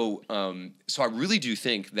 So I really do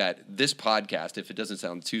think that this podcast, if it doesn't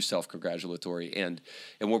sound too self-congratulatory, and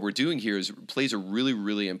what we're doing here plays a really,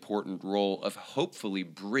 really important role of hopefully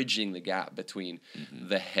bridging the gap between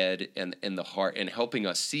the head and the heart, and helping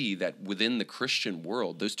us see that within the Christian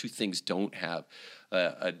world, those two things don't have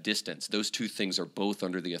a distance. Those two things are both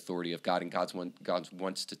under the authority of God, and God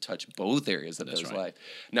wants to touch both areas of life.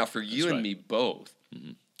 Now, for you and me both,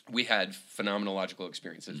 we had phenomenological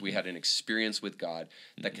experiences. We had an experience with God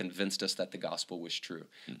that convinced us that the gospel was true.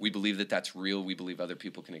 We believe that that's real. We believe other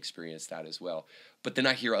people can experience that as well. But then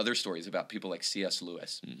I hear other stories about people like C.S.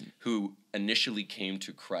 Lewis, who initially came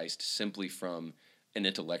to Christ simply from an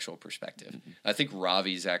intellectual perspective. I think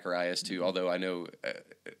Ravi Zacharias too, although I know,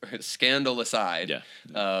 scandal aside,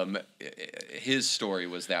 his story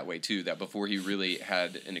was that way too, that before he really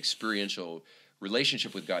had an experiential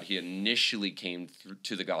relationship with God, he initially came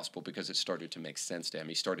to the gospel because it started to make sense to him.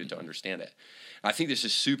 He started to understand it. I think this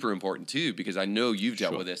is super important too, because I know you've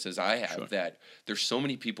dealt with this as I have, that there's so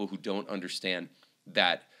many people who don't understand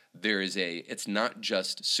that it's not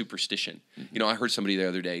just superstition. You know, I heard somebody the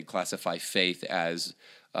other day classify faith as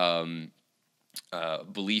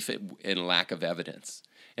belief in lack of evidence.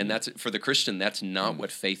 And that's, for the Christian, that's not what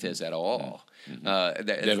faith is at all. They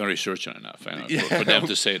haven't researched it enough for them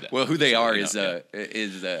to say that. Well, who they are is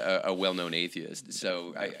a well-known atheist.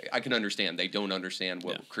 So I can understand. They don't understand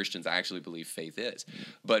what Christians actually believe faith is.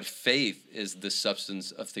 But faith is the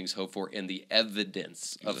substance of things hoped for and the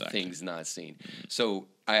evidence of things not seen. So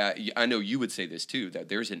I know you would say this too, that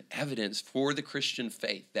there's an evidence for the Christian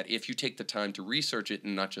faith, that if you take the time to research it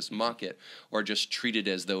and not just mock it or just treat it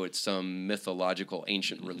as though it's some mythological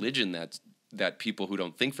ancient religion that people who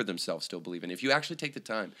don't think for themselves still believe in. If you actually take the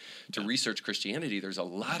time to research Christianity, there's a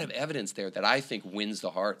lot of evidence there that I think wins the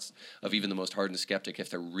hearts of even the most hardened skeptic if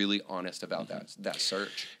they're really honest about that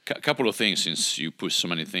search. A couple of things, since you put so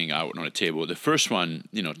many things out on the table. The first one,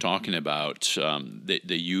 talking about the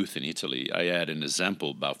youth in Italy, I had an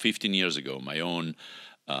example about 15 years ago. My own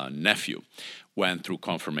nephew went through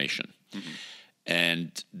confirmation.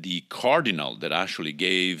 And the cardinal that actually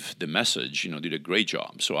gave the message, did a great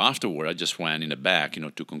job. So afterward, I just went in the back,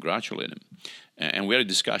 to congratulate him. And we had a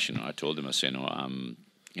discussion. I told him, I said, I'm,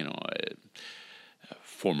 a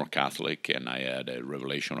former Catholic, and I had a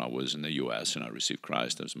revelation. I was in the U.S. and I received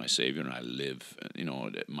Christ as my Savior, and I live,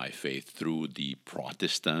 my faith through the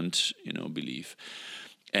Protestant, belief.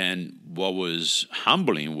 And what was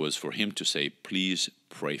humbling was for him to say, "Please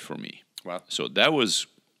pray for me." Wow. So that was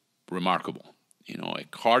remarkable. A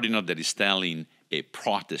cardinal that is telling a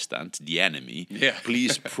Protestant, the enemy,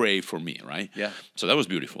 please pray for me, right? Yeah. So that was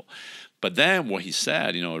beautiful. But then what he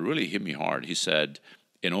said, it really hit me hard. He said,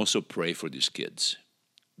 and also pray for these kids,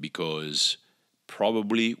 because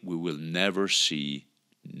probably we will never see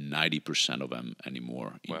 90% of them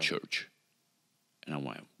anymore in church. And I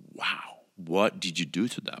went, wow, what did you do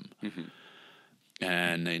to them?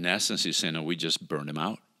 And in essence, he's saying, we just burned them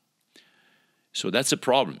out. So that's a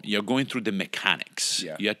problem. You're going through the mechanics.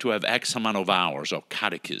 Yeah. You have to have X amount of hours of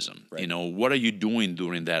catechism. Right. What are you doing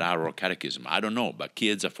during that hour of catechism? I don't know, but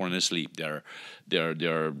kids are falling asleep. They're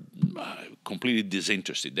completely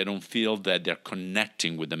disinterested. They don't feel that they're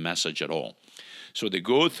connecting with the message at all. So they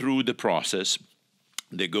go through the process.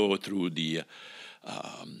 They go through the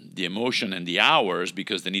emotion and the hours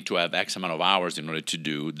because they need to have X amount of hours in order to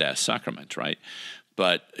do that sacrament, right?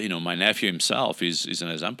 But, my nephew himself is an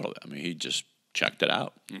example of that. I mean, he just checked it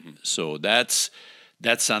out. So that's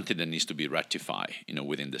something that needs to be rectified,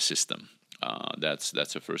 within the system. That's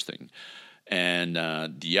the first thing. And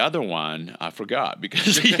the other one I forgot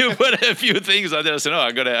because you put a few things out there. I said,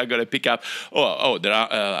 I gotta pick up. There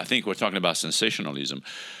are. I think we're talking about sensationalism.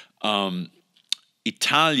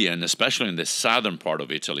 Italian, especially in the southern part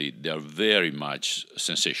of Italy, they're very much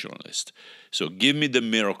sensationalist. So give me the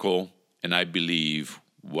miracle, and I believe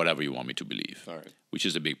whatever you want me to believe, which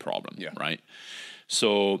is a big problem, right?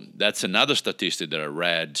 So that's another statistic that I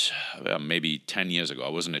read maybe 10 years ago. I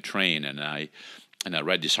was on a train, and I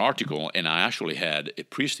read this article, and I actually had a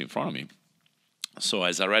priest in front of me. So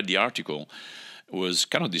as I read the article, it was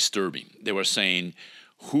kind of disturbing. They were saying,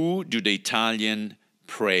 who do the Italian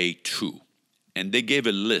pray to? And they gave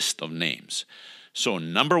a list of names. So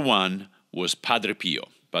number one was Padre Pio.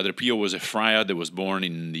 Padre Pio was a friar that was born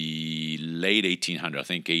in the late 1800s, I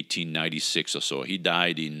think 1896 or so. He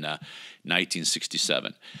died in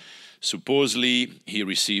 1967. Supposedly, he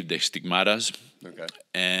received the stigmatas,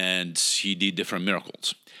 and he did different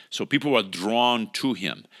miracles. So people were drawn to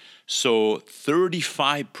him. So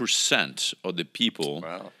 35% of the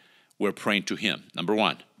people were praying to him, number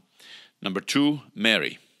one. Number two,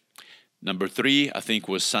 Mary. Number three, I think,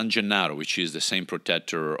 was San Gennaro, which is the saint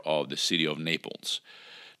protector of the city of Naples.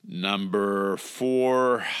 Number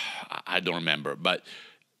four, I don't remember, but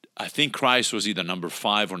I think Christ was either number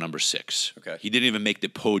 5 or number 6. Okay. He didn't even make the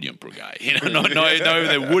podium, poor guy. Not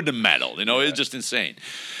even the wooden medal. It's just insane.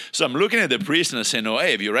 So I'm looking at the priest and I say,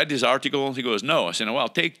 hey, have you read this article? He goes, no. I said, well,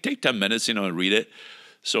 take 10 minutes, and read it.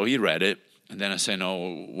 So he read it, and then I said,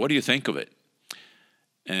 what do you think of it?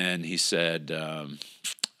 And he said,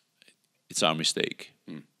 it's our mistake.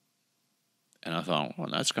 And I thought, well,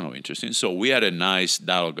 that's kind of interesting. So we had a nice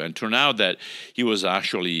dialogue. And turned out that he was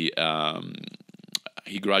actually,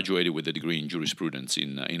 he graduated with a degree in jurisprudence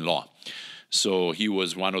in law. So he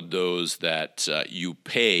was one of those that you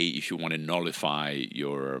pay if you want to nullify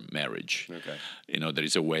your marriage. Okay. There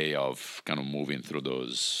is a way of kind of moving through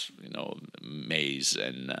those, maze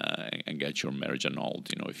and get your marriage annulled.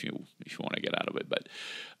 If you want to get out of it. But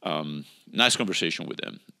nice conversation with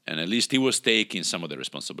him, and at least he was taking some of the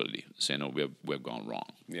responsibility, saying, "No, we've gone wrong."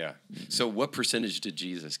 Yeah. So what percentage did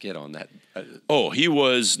Jesus get on that? He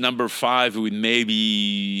was number 5 with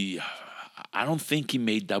maybe. I don't think he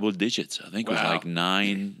made double digits. I think it was like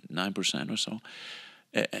 9% or so.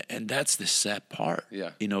 And that's the sad part,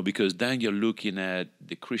 because then you're looking at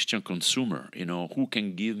the Christian consumer, who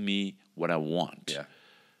can give me what I want. Yeah.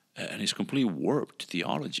 And it's completely warped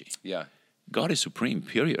theology. Yeah. God is supreme,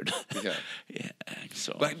 period. Yeah.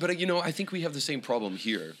 So. But I think we have the same problem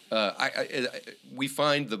here. We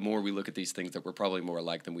find the more we look at these things that we're probably more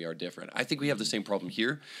alike than we are different. I think we have the same problem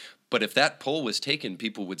here. But if that poll was taken,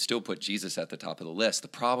 people would still put Jesus at the top of the list. The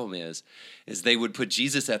problem is they would put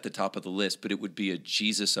Jesus at the top of the list, but it would be a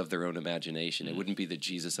Jesus of their own imagination. It wouldn't be the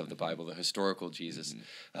Jesus of the Bible, the historical Jesus,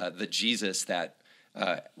 the Jesus that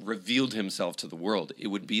revealed himself to the world. It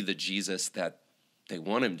would be the Jesus that they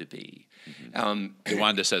want him to be. The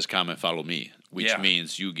one that says, "Come and follow me," which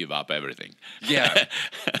means you give up everything. Yeah.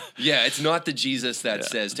 Yeah, it's not the Jesus that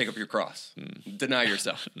says, "Take up your cross, deny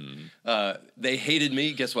yourself." They hated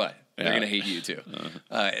me, guess what? They're going to hate you too.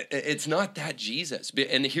 It's not that Jesus.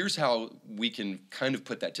 And here's how we can kind of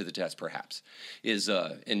put that to the test, perhaps, is,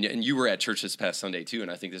 and you were at church this past Sunday too, and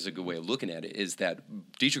I think this is a good way of looking at it, is that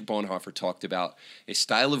Dietrich Bonhoeffer talked about a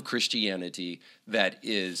style of Christianity that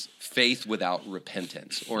is faith without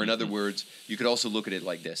repentance. Or in other words, you could also look at it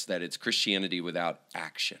like this, that it's Christianity without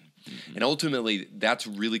action. And ultimately, that's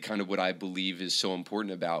really kind of what I believe is so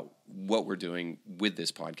important about what we're doing with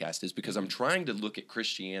this podcast, is because I'm trying to look at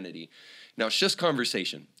Christianity. Now, it's just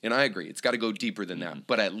conversation, and I agree. It's got to go deeper than that.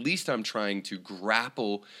 But at least I'm trying to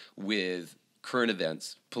grapple with current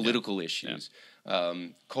events, political issues,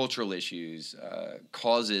 cultural issues,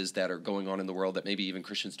 causes that are going on in the world that maybe even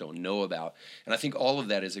Christians don't know about. And I think all of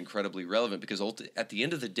that is incredibly relevant because at the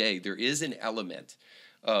end of the day, there is an element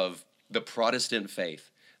of the Protestant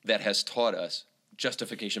faith that has taught us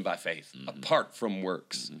justification by faith, apart from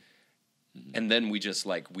works. And then we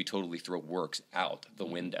totally throw works out the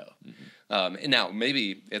window. And now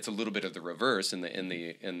maybe it's a little bit of the reverse in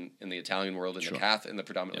the Italian world, in the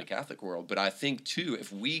predominantly Catholic world. But I think too,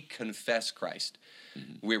 if we confess Christ,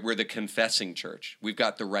 we're the confessing church. We've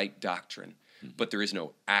got the right doctrine, but there is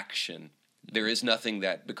no action. There is nothing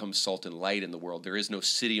that becomes salt and light in the world. There is no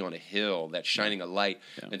city on a hill that's shining a light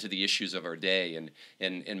into the issues of our day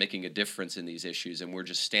and making a difference in these issues. And we're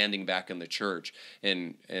just standing back in the church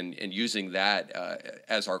and using that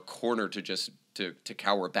as our corner to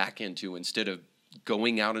cower back into instead of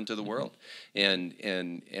going out into the world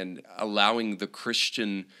and allowing the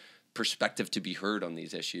Christian perspective to be heard on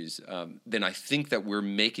these issues, then I think that we're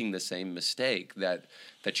making the same mistake that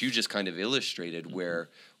you just kind of illustrated, where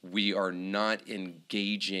we are not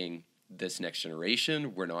engaging this next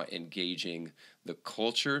generation, we're not engaging the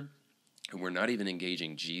culture, and we're not even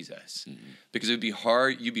engaging Jesus. Because you'd be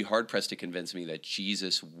hard pressed to convince me that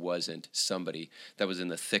Jesus wasn't somebody that was in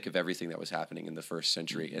the thick of everything that was happening in the first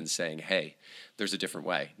century and saying, hey, there's a different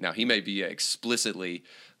way. Now, he may be explicitly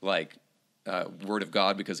Word of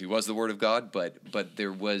God because he was the Word of God, but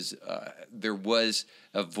there was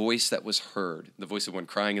a voice that was heard, the voice of one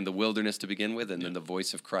crying in the wilderness to begin with, and then the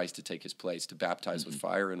voice of Christ to take his place, to baptize with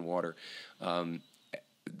fire and water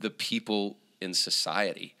the people in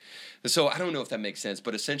society. And so I don't know if that makes sense,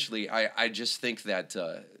 but essentially I just think that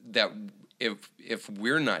if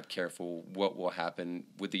we're not careful, what will happen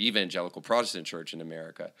with the evangelical Protestant church in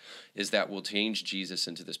America is that we'll change Jesus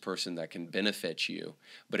into this person that can benefit you,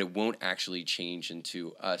 but it won't actually change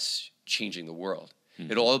into us changing the world.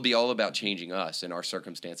 It'll all be all about changing us and our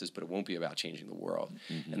circumstances, but it won't be about changing the world.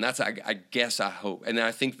 And that's, I guess, I hope. And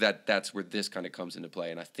I think that that's where this kind of comes into play.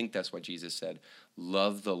 And I think that's why Jesus said,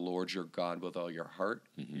 love the Lord your God with all your heart,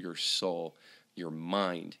 your soul, your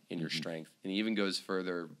mind, and your strength. And he even goes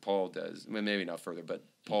further, Paul does, maybe not further, but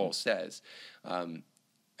Paul says,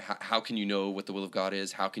 how can you know what the will of God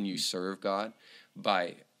is? How can you serve God?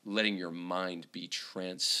 By letting your mind be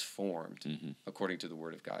transformed according to the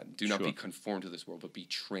Word of God. Do not be conformed to this world, but be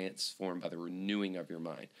transformed by the renewing of your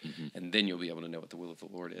mind. And then you'll be able to know what the will of the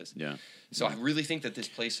Lord is. So I really think that this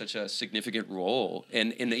plays such a significant role.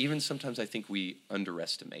 And even sometimes I think we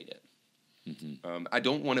underestimate it. I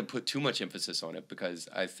don't want to put too much emphasis on it because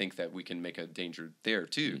I think that we can make a danger there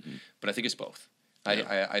too. But I think it's both.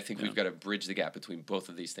 I think we've got to bridge the gap between both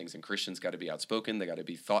of these things. And Christians got to be outspoken. They got to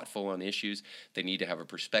be thoughtful on issues. They need to have a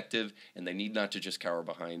perspective, and they need not to just cower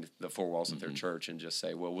behind the four walls of their church and just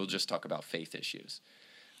say, "Well, we'll just talk about faith issues."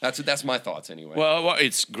 That's my thoughts anyway. Well,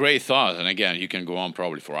 it's great thought, and again, you can go on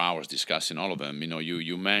probably for hours discussing all of them.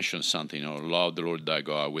 You mentioned something, love the Lord thy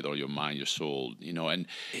God with all your mind, your soul, and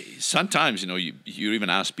sometimes, you even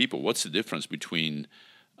ask people, what's the difference between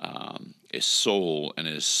a soul and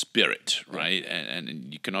a spirit, right?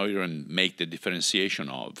 And you can even make the differentiation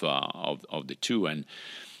of the two.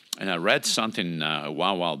 And I read something a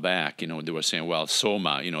while back, they were saying, well,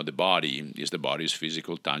 soma, the body is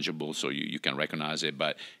physical, tangible, so you can recognize it,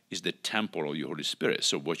 but it's the temple of your Holy Spirit.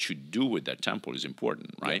 So what you do with that temple is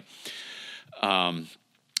important, right? Yeah.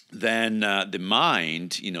 Then the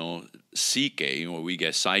mind, psyche, we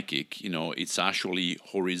get psychic, it's actually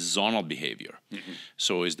horizontal behavior. Mm-hmm.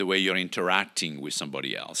 So it's the way you're interacting with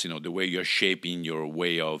somebody else, the way you're shaping your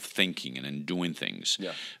way of thinking and doing things.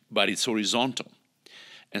 Yeah. But it's horizontal.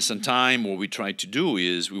 And sometimes what we try to do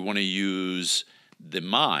is we want to use the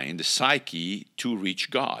mind, the psyche, to reach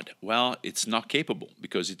God. Well, it's not capable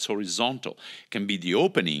because it's horizontal. It can be the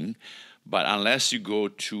opening, but unless you go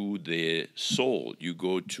to the soul, you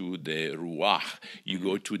go to the ruach, you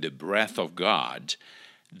go to the breath of God,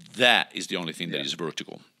 that is the only thing that is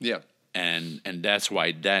vertical. Yeah. And that's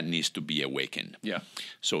why that needs to be awakened. Yeah.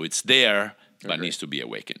 So it's there, but needs to be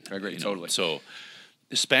awakened. I agree, totally. So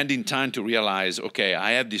spending time to realize, okay,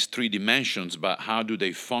 I have these three dimensions, but how do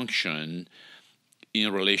they function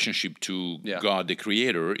in relationship to God, the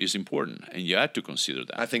Creator, is important, and you have to consider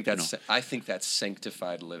that. I think that's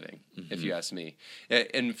sanctified living, if you ask me.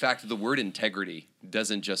 In fact, the word integrity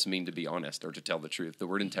doesn't just mean to be honest or to tell the truth. The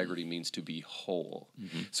word integrity means to be whole.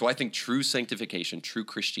 Mm-hmm. So I think true sanctification, true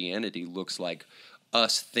Christianity looks like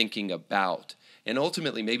us thinking about. And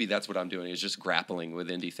ultimately, maybe that's what I'm doing, is just grappling with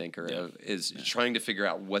Indie Thinker, trying to figure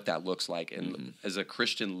out what that looks like. And as a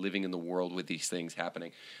Christian living in the world with these things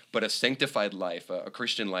happening. But a sanctified life, a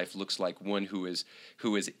Christian life, looks like one who is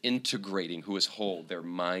integrating, who is whole, their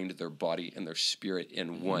mind, their body, and their spirit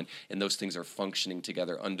in one. And those things are functioning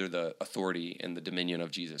together under the authority and the dominion of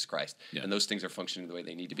Jesus Christ. Yeah. And those things are functioning the way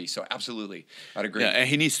they need to be. So absolutely, I'd agree. Yeah, and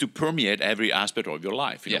he needs to permeate every aspect of your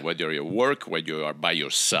life. You know, whether you're at work, whether you are by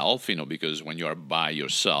yourself, because when you are by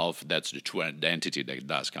yourself, that's the true identity that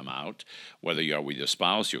does come out. Whether you are with your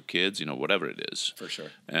spouse, your kids, whatever it is. For sure.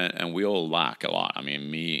 And we all lack a lot. I mean,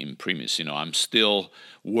 me in premise, I'm still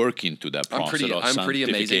working to that process. I'm pretty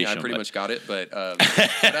amazing. I pretty much got it, but I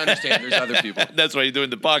understand there's other people. That's why you're doing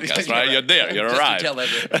the podcast, right? You're there. You're arrived. Just to tell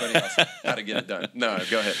everybody else how to get it done. No,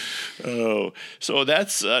 go ahead. Oh, so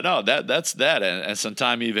that's that. And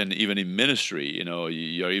sometimes even in ministry,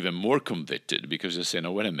 you're even more convicted because you say,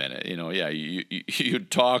 no, wait a minute, you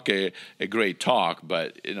talk a great talk,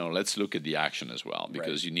 but let's look at the action as well,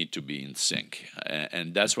 because you need to be in sync.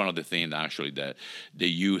 And that's one of the things actually that the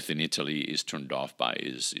youth in Italy is turned off by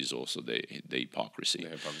is also the hypocrisy.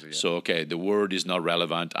 So the word is not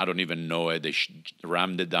relevant. I don't even know it. They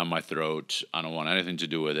rammed it down my throat. I don't want anything to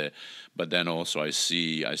do with it. But then also I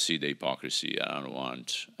see the hypocrisy. I don't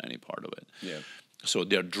want any part of it. Yeah. So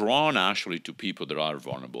they're drawn actually to people that are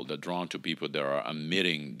vulnerable. They're drawn to people that are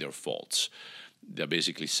admitting their faults. They're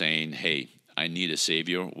basically saying, hey, I need a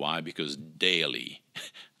savior. Why? Because daily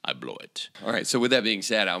I blow it. All right. So with that being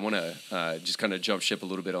said, I want to just kind of jump ship a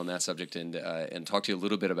little bit on that subject and talk to you a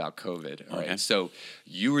little bit about COVID. All right. So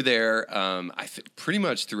you were there pretty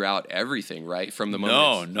much throughout everything, right? From the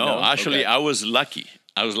moment. No. Actually, I was lucky.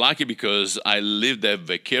 I was lucky because I lived there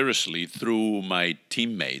vicariously through my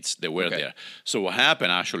teammates that were there. So what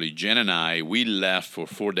happened, actually, Jen and I, we left for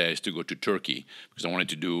 4 days to go to Turkey because I wanted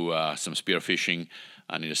to do some spearfishing.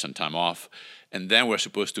 I needed some time off. And then we're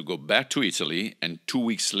supposed to go back to Italy and 2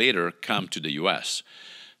 weeks later come to the U.S.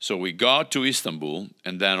 So we got to Istanbul,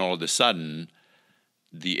 and then all of a sudden,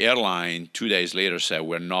 the airline 2 days later said,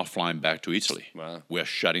 we're not flying back to Italy. Wow. We're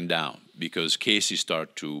shutting down because cases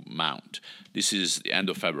start to mount. This is the end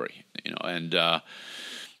of February, and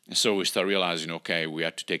so we start realizing, okay, we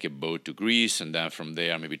have to take a boat to Greece, and then from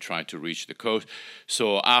there maybe try to reach the coast.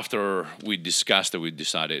 So after we discussed it, we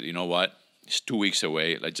decided, you know what? It's 2 weeks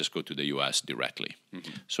away. Let's just go to the U.S. directly.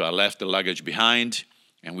 Mm-hmm. So I left the luggage behind,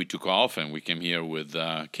 and we took off, and we came here with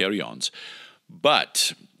carry-ons.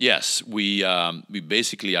 But yes, we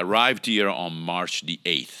basically arrived here on March the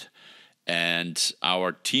 8th, and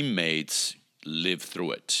our teammates lived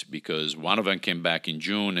through it, because one of them came back in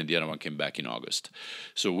June and the other one came back in August.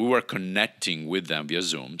 So we were connecting with them via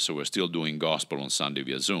Zoom. So we're still doing gospel on Sunday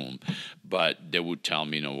via Zoom, but they would tell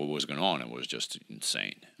me, what was going on. It was just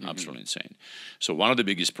insane, absolutely insane. So one of the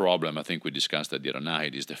biggest problems, I think we discussed that the other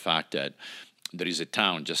night, is the fact that there is a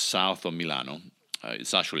town just south of Milano.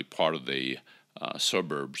 It's actually part of the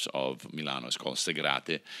suburbs of Milano. It's called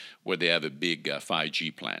Segrate, where they have a big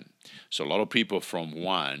 5G plan. So a lot of people from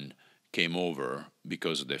Wuhan came over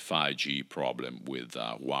because of the 5G problem with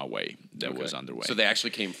Huawei that was underway. So they actually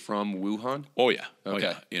came from Wuhan? Oh yeah,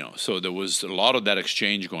 Okay. So there was a lot of that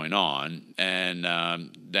exchange going on, and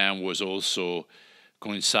then was also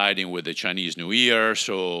coinciding with the Chinese New Year.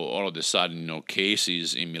 So all of a sudden,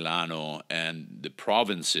 cases in Milano and the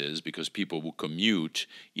provinces, because people would commute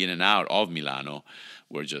in and out of Milano,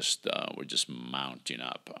 were just mounting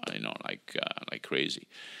up, like crazy,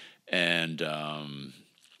 and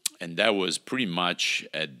that was pretty much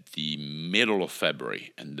at the middle of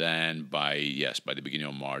February, and then by the beginning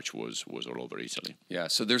of March was all over Italy. Yeah,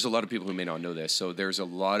 so there's a lot of people who may not know this. So there's a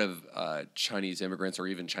lot of Chinese immigrants or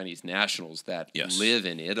even Chinese nationals that live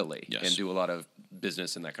in Italy and do a lot of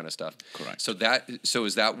business and that kind of stuff. Correct. So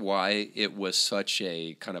is that why it was such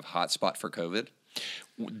a kind of hot spot for COVID?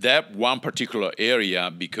 That one particular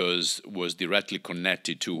area was directly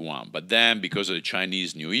connected to one, but then because of the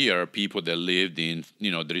Chinese New Year, people that lived in,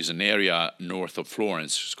 there is an area north of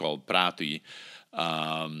Florence, it's called Prati,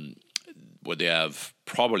 where they have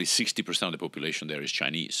probably 60% of the population there is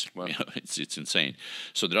Chinese. Wow. It's insane.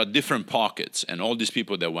 So there are different pockets, and all these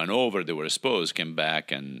people that went over, they were exposed, came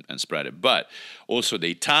back and spread it. But also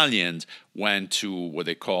the Italians went to what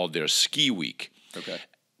they call their ski week. Okay.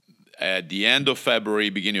 At the end of February,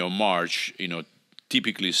 beginning of March,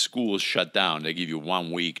 typically schools shut down. They give you 1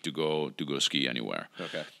 week to go ski anywhere.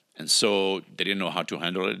 Okay. And so they didn't know how to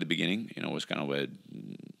handle it at the beginning. It was kind of a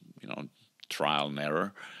trial and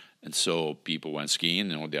error. And so people went skiing.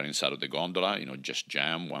 They're inside of the gondola. Just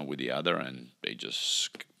jam one with the other, and they just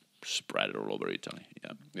spread it all over Italy.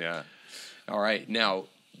 Yeah. Yeah. All right. Now,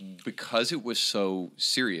 because it was so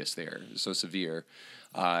serious there, so severe.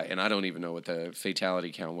 And I don't even know what the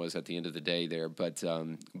fatality count was at the end of the day there, but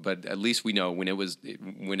at least we know when it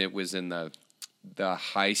was in the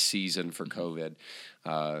high season for COVID,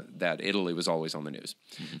 that Italy was always on the news.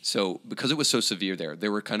 Mm-hmm. So because it was so severe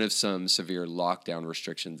there were kind of some severe lockdown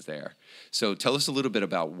restrictions there. So tell us a little bit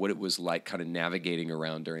about what it was like kind of navigating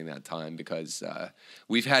around during that time, because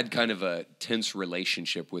we've had kind of a tense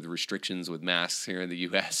relationship with restrictions with masks here in the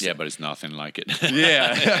U.S. Yeah, but it's nothing like it.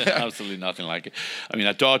 Yeah. Absolutely nothing like it. I mean,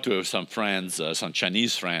 I talked to some friends, some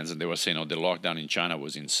Chinese friends, and they were saying, the lockdown in China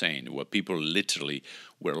was insane, where people literally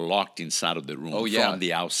were locked inside of the room from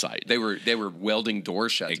the outside. They were welding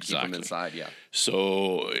doors shut to keep them inside. Yeah.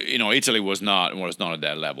 So Italy was not at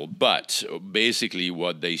that level. But basically,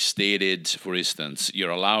 what they stated, for instance,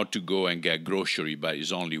 you're allowed to go and get grocery, but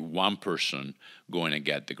it's only one person going and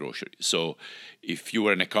get the grocery. So if you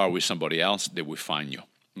were in a car with somebody else, they would fine you.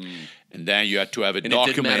 And then you had to have a document.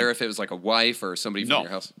 It didn't matter if it was like a wife or somebody from your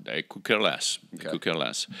house? No, they could care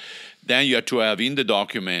less. Then you had to have in the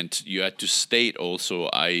document, you had to state also,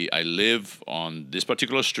 I live on this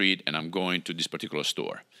particular street and I'm going to this particular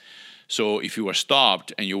store. So if you were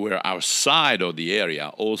stopped and you were outside of the area,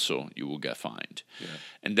 also you will get fined. Yeah.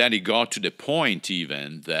 And then it got to the point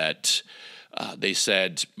even that they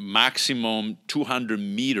said maximum 200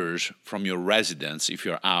 meters from your residence if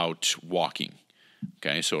you're out walking.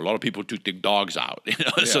 Okay, so a lot of people took the dogs out,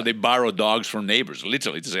 so they borrowed dogs from neighbors,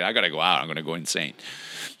 literally, to say, I got to go out, I'm going to go insane.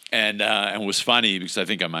 And it was funny because I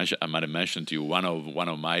think I might have mentioned to you one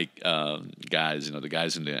of my guys, the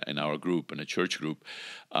guys in our group, in the church group,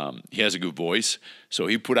 he has a good voice, so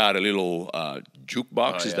he put out a little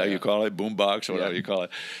jukebox, you call it, boombox, or whatever you call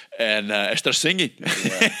it, and started singing.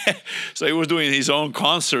 Yeah. So he was doing his own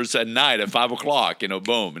concerts at night at 5:00,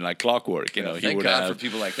 boom, and like clockwork. Thank God for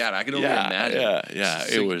people like that. I can only imagine. Yeah.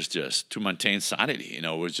 It was just to maintain sanity.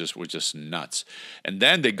 It was just nuts. And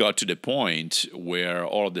then they got to the point where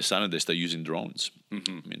all of a sudden they started using drones.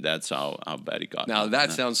 Mm-hmm. I mean, that's how bad it got. Now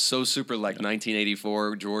that sounds so super like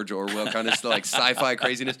 1984 George Orwell kind of stuff, like sci-fi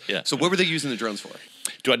craziness. Yeah. So what were they using the drones for?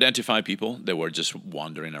 To identify people that were just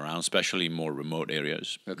wandering around, especially in more remote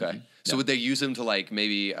areas. Okay. Mm-hmm. So would they use them to like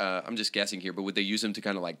maybe, I'm just guessing here, but would they use them to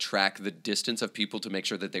kind of like track the distance of people to make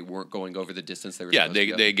sure that they weren't going over the distance they were supposed to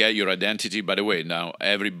go? They get your identity. By the way, now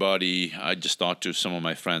everybody, I just talked to some of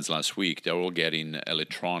my friends last week, they're all getting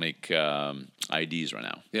electronic IDs right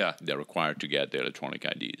now. Yeah. They're required to get their electronic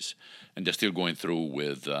IDs. And they're still going through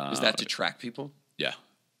with... Is that to track people? Yeah.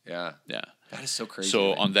 Yeah. Yeah. That is so crazy. So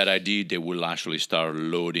right? on that ID, they will actually start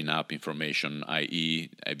loading up information, i.e.,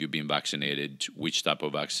 have you been vaccinated, which type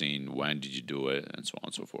of vaccine, when did you do it, and so on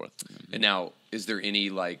and so forth. And now, is there any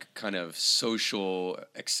like kind of social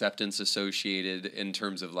acceptance associated in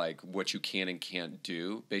terms of like what you can and can't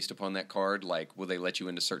do based upon that card? Like, will they let you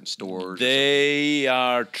into certain stores? They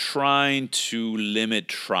are trying to limit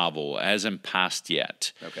travel. It hasn't passed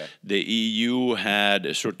yet. Okay. The EU had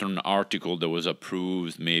a certain article that was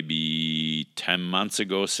approved maybe 10 months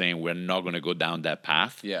ago saying we're not going to go down that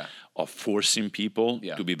path Yeah. of forcing people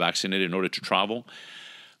Yeah. to be vaccinated in order to travel.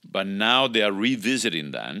 But now they are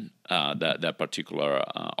revisiting that particular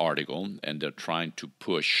article, and they're trying to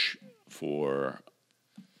push for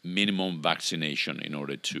minimum vaccination in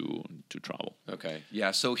order to travel. Okay. Yeah.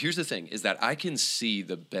 So here's the thing is that I can see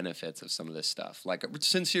the benefits of some of this stuff. Like,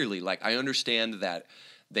 sincerely, like, I understand that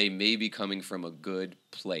they may be coming from a good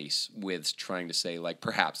place with trying to say, like,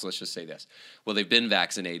 perhaps, let's just say this. Well, they've been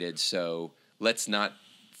vaccinated, so let's not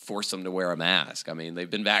force them to wear a mask. I mean, they've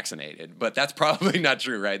been vaccinated, but that's probably not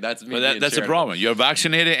true, right? That's me. But that's the problem. You're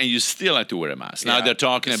vaccinated and you still have to wear a mask. Now Yeah. they're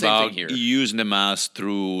talking The same about thing here. using the mask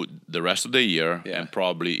through the rest of the year Yeah. and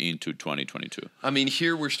probably into 2022. I mean,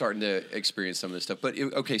 here we're starting to experience some of this stuff. But,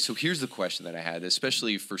 okay, so here's the question that I had,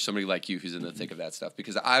 especially for somebody like you who's in the thick of that stuff,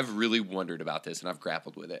 because I've really wondered about this and I've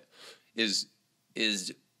grappled with it, is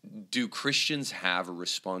do Christians have a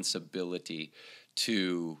responsibility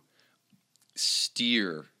to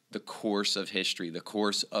steer the course of history, the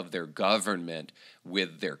course of their government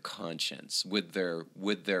with their conscience, with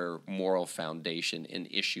their moral foundation in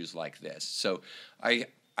issues like this? So I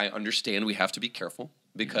understand we have to be careful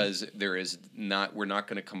because we're not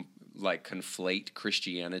going to conflate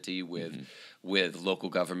Christianity with local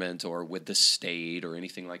government or with the state or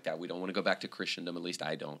anything like that. We don't want to go back to Christendom, at least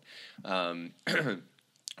I don't.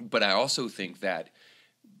 But I also think that,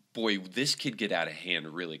 boy, this could get out of hand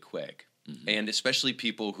really quick. And especially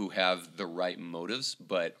people who have the right motives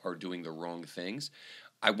but are doing the wrong things.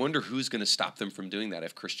 I wonder who's going to stop them from doing that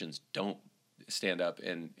if Christians don't stand up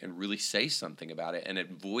and really say something about it and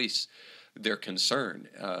voice their concern.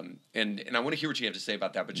 And I want to hear what you have to say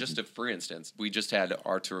about that. But just for instance, we just had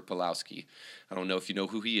Artur Pawlowski. I don't know if you know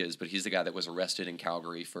who he is, but he's the guy that was arrested in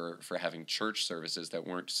Calgary for having church services that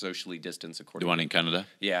weren't socially distanced according The one in Canada?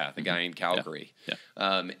 Yeah, the guy in Calgary.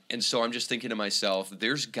 Yeah. And so I'm just thinking to myself,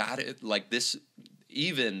 there's got to, like, this,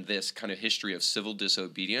 even this kind of history of civil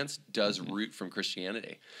disobedience does root from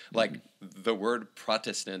Christianity. Like, the word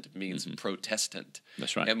Protestant means Protestant.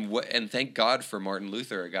 That's right. And thank God for Martin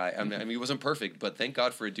Luther, a guy, I mean, he wasn't perfect, but thank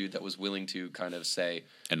God for a dude that was willing to kind of say,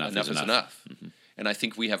 enough is enough. And I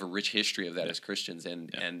think we have a rich history of that as Christians.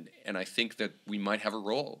 And I think that we might have a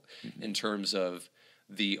role in terms of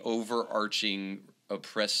the overarching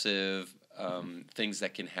oppressive things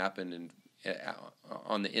that can happen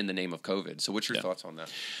in the name of COVID. So what's your thoughts on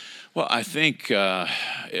that? Well, I think,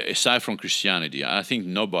 aside from Christianity, I think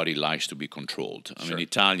nobody likes to be controlled. I mean,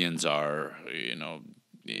 Italians are,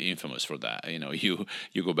 infamous for that.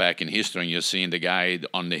 You go back in history and you're seeing the guy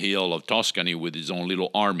on the hill of Tuscany with his own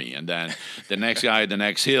little army, and then the next guy, the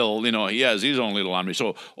next hill, he has his own little army.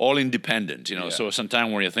 So all independent, So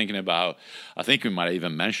sometimes when you're thinking about, I think we might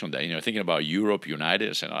even mention that, thinking about Europe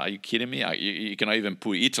united, saying, are you kidding me? You cannot even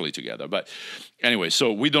put Italy together. But anyway,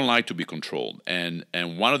 so we don't like to be controlled. And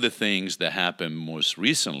one of the things that happened most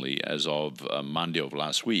recently, as of Monday of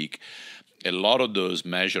last week, a lot of those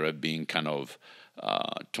measures have been kind of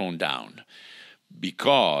toned down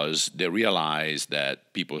because they realize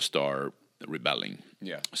that people start rebelling.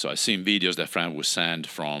 Yeah. So I've seen videos that friends would send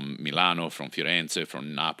from Milano, from Firenze,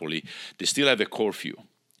 from Napoli. They still have a curfew.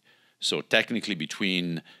 So technically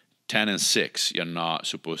between 10 and 6, you're not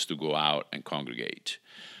supposed to go out and congregate.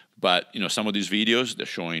 But, some of these videos, they're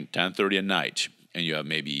showing 10:30 at night, and you have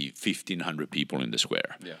maybe 1,500 people in the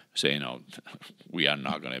square. Yeah. Saying, we are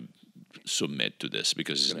not going to submit to this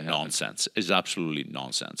because it's nonsense. It's absolutely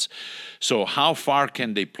nonsense. So how far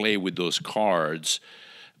can they play with those cards?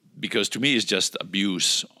 Because to me, it's just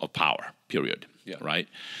abuse of power, period. Yeah. Right?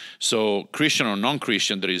 So Christian or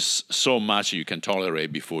non-Christian, there is so much you can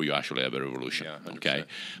tolerate before you actually have a revolution. Yeah, 100%. Okay?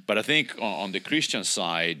 But I think on the Christian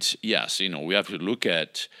side, yes, we have to look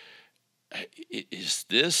at, is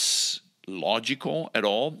this logical at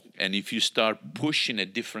all? And if you start pushing a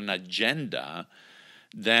different agenda,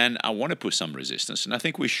 then I want to put some resistance. And I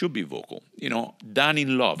think we should be vocal, done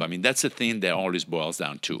in love. I mean, that's the thing that always boils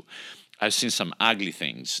down to. I've seen some ugly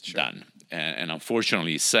things done. And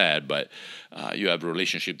unfortunately, it's sad, but you have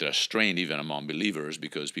relationships that are strained even among believers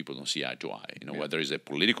because people don't see eye to eye, whether it's a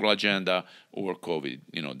political agenda or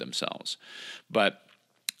COVID, themselves. But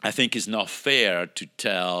I think it's not fair to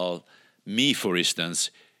tell Me, for instance,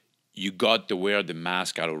 you got to wear the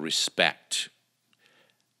mask out of respect.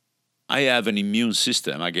 I have an immune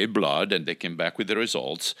system. I gave blood, and they came back with the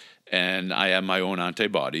results. And I have my own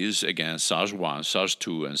antibodies against SARS-1,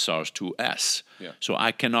 SARS-2, and SARS-2S. Yeah. So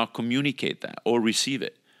I cannot communicate that or receive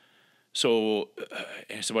it. So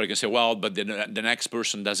somebody can say, well, but the next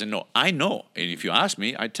person doesn't know. I know. And if you ask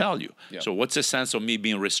me, I tell you. Yeah. So what's the sense of me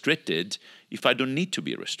being restricted if I don't need to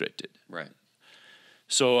be restricted? Right.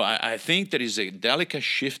 So I think there is a delicate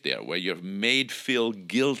shift there where you're made feel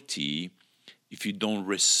guilty if you don't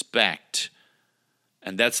respect.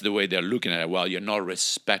 And that's the way they're looking at it. Well, you're not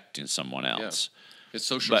respecting someone else. Yeah. It's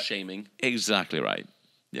social shaming. Exactly right.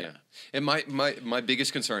 Yeah. And my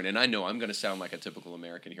biggest concern, and I know I'm going to sound like a typical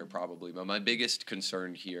American here probably, but my biggest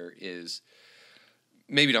concern here is,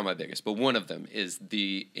 maybe not my biggest, but one of them is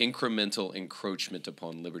the incremental encroachment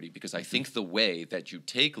upon liberty. Because I think the way that you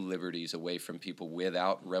take liberties away from people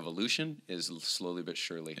without revolution is slowly but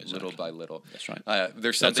surely, little by little. That's right.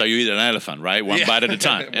 That's how you eat an elephant, right? One bite at a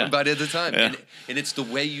time. One bite at a time. Yeah. And it's the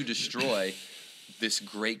way you destroy this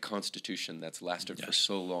great constitution that's lasted for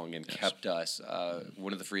so long and kept us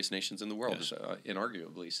one of the freest nations in the world,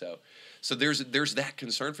 inarguably. So there's that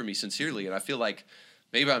concern for me, sincerely, and I feel like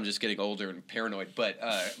maybe I'm just getting older and paranoid, but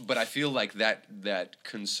I feel like that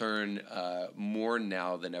concern more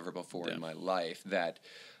now than ever before in my life, that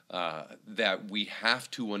we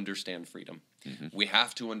have to understand freedom. Mm-hmm. We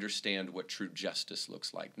have to understand what true justice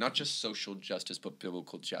looks like, not just social justice, but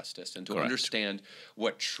biblical justice, and to understand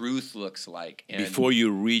what truth looks like. And before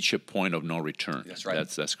you reach a point of no return. That's right.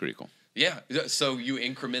 That's critical. Yeah. So you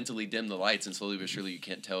incrementally dim the lights, and slowly but surely you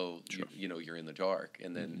can't tell. You know you're in the dark,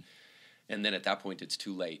 and then at that point it's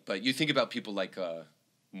too late. But you think about people like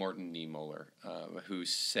Martin Niemöller, who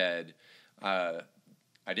said, I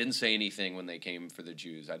didn't say anything when they came for the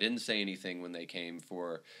Jews. I didn't say anything when they came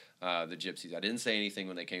for the Gypsies. I didn't say anything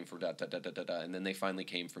when they came for da-da-da-da-da-da. And then they finally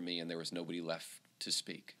came for me, and there was nobody left to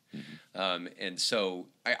speak. Mm-hmm. And so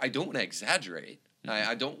I don't want to exaggerate.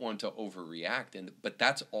 Mm-hmm. I don't want to overreact. But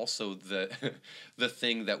that's also the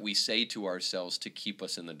thing that we say to ourselves to keep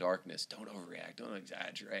us in the darkness. Don't overreact. Don't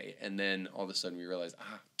exaggerate. And then all of a sudden we realize,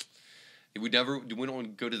 we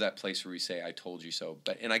don't go to that place where we say, I told you so.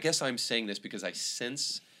 And I guess I'm saying this because I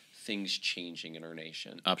sense things changing in our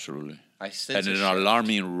nation. Absolutely. I sense at an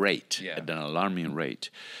alarming rate. Yeah. At an alarming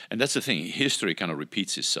rate. And that's the thing. History kind of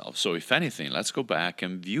repeats itself. So if anything, let's go back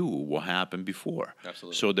and view what happened before.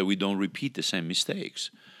 Absolutely. So that we don't repeat the same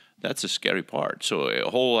mistakes. That's a scary part. So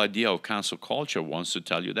a whole idea of cancel culture wants to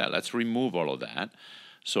tell you that. Let's remove all of that,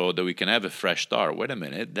 so that we can have a fresh start. Wait a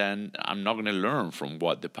minute, then I'm not going to learn from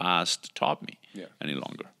what the past taught me any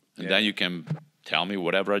longer. And then you can tell me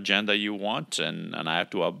whatever agenda you want, and I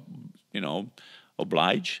have to,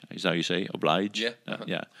 oblige. Is that how you say? Oblige? Yeah.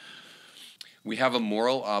 Yeah. We have a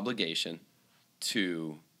moral obligation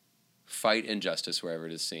to fight injustice wherever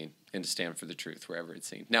it is seen, and to stand for the truth wherever it's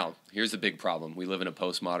seen. Now, here's the big problem. We live in a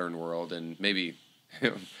postmodern world, and maybe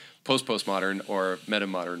post-postmodern or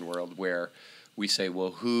meta-modern world, where we say,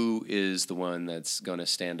 well, who is the one that's going to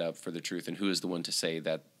stand up for the truth, and who is the one to say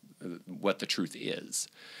that what the truth is?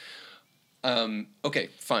 Okay,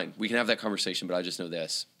 fine. We can have that conversation, but I just know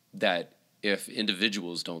this, that if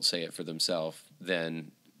individuals don't say it for themselves,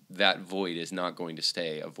 then that void is not going to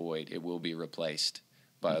stay a void. It will be replaced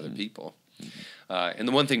by other people. And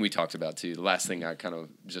the one thing we talked about, too, the last thing I kind of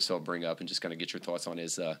just I'll bring up and just kind of get your thoughts on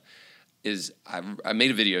is I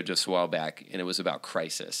made a video just a while back, and it was about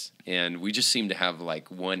crisis. And we just seem to have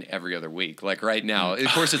like one every other week. Like right now, of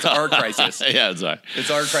course, it's our crisis. Yeah, it's right.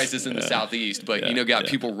 It's our crisis in the Southeast. But, got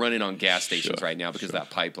people running on gas stations right now because of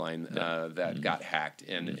that pipeline that got hacked.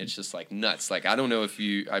 And it's just like nuts. Like, I don't know if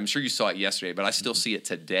I'm sure you saw it yesterday, but I still see it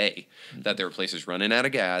today, that there are places running out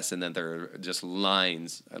of gas, and then there are just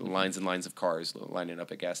lines and lines of cars lining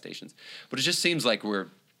up at gas stations. But it just seems like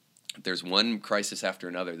there's one crisis after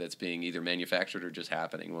another that's being either manufactured or just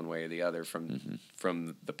happening one way or the other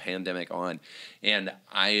from the pandemic on. And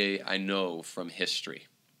I know from history.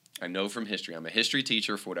 I'm a history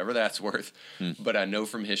teacher, for whatever that's worth, but I know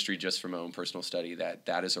from history, just from my own personal study,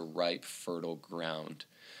 that is a ripe, fertile ground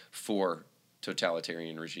for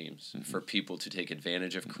totalitarian regimes, for people to take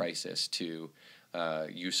advantage of crisis to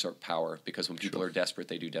usurp power, because when people are desperate,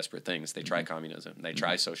 they do desperate things. They try communism, they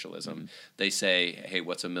try socialism. They say, hey,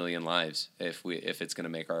 what's a million lives if it's going to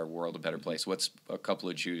make our world a better place? What's a couple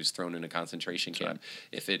of Jews thrown in a concentration camp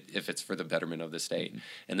if it's for the betterment of the state?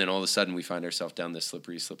 And then all of a sudden we find ourselves down this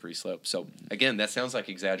slippery slope. So again, that sounds like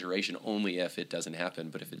exaggeration only if it doesn't happen,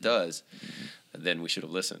 but if it does, then we should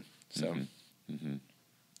have listened. So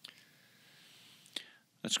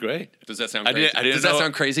That's great. Does that sound I crazy? didn't Does that know-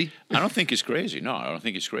 sound crazy? I don't think it's crazy. No, I don't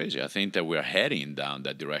think it's crazy. I think that we're heading down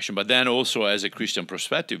that direction. But then also, as a Christian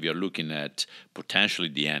perspective, you're looking at potentially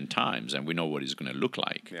the end times, and we know what it's going to look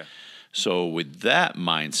like. Yeah. So with that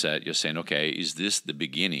mindset, you're saying, okay, is this the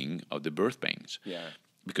beginning of the birth pains? Yeah.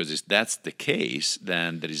 Because if that's the case,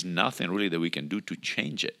 then there is nothing really that we can do to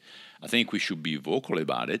change it. I think we should be vocal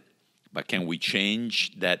about it, but can we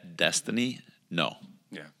change that destiny? No.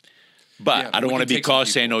 Yeah. But Yeah, I don't we want to can be take some caught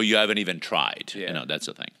saying, "Oh, you haven't even tried." Yeah. You know, that's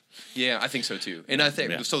the thing. Yeah, I think so too. And I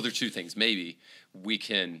think Yeah. so. There's two things. Maybe we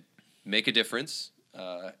can make a difference,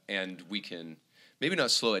 and we can maybe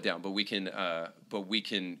not slow it down, but we can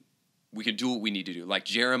do what we need to do. Like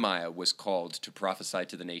Jeremiah was called to prophesy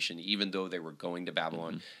to the nation, even though they were going to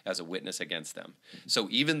Babylon as a witness against them. So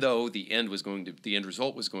even though the end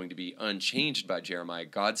result was going to be unchanged by Jeremiah,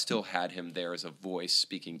 God still had him there as a voice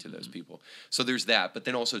speaking to those people. So there's that. But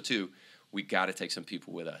then also too, we got to take some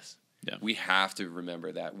people with us. Yeah. We have to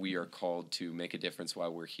remember that we are called to make a difference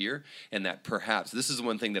while we're here, and that perhaps, this is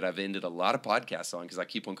one thing that I've ended a lot of podcasts on because I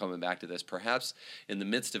keep on coming back to this, perhaps in the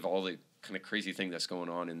midst of all the kind of crazy thing that's going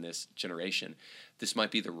on in this generation, this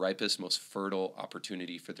might be the ripest, most fertile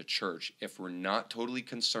opportunity for the church if we're not totally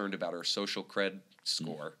concerned about our social cred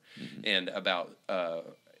score and about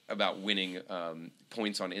winning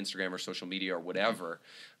points on Instagram or social media or whatever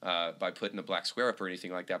by putting a black square up or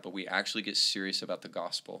anything like that, but we actually get serious about the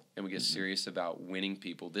gospel and we get serious about winning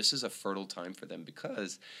people. This is a fertile time for them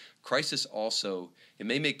because crisis also, it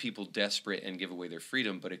may make people desperate and give away their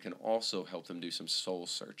freedom, but it can also help them do some soul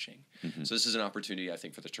searching. So this is an opportunity, I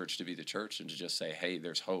think, for the church to be the church and to just say, hey,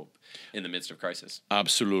 there's hope in the midst of crisis.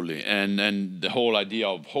 Absolutely, and the whole idea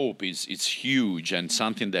of hope is it's huge and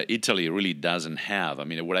something that Italy really doesn't have. I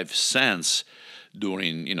mean, what I've sensed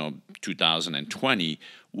during 2020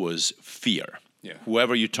 was fear. Yeah.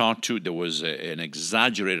 Whoever you talk to, there was an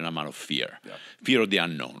exaggerated amount of fear, fear of the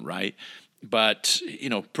unknown, right? But,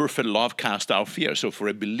 perfect love casts out fear. So for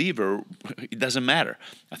a believer, it doesn't matter.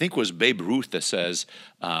 I think it was Babe Ruth that says,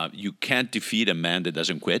 you can't defeat a man that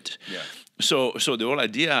doesn't quit. Yeah. So the whole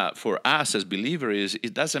idea for us as believers is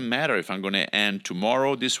it doesn't matter if I'm going to end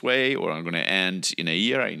tomorrow this way or I'm going to end in a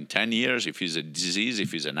year, in 10 years, if it's a disease,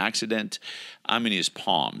 if it's an accident. I'm in his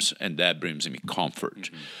palms, and that brings me comfort.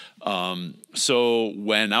 So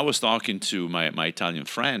when I was talking to my Italian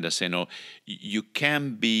friend, I said, no, you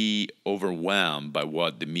can be overwhelmed by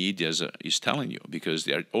what the media is telling you because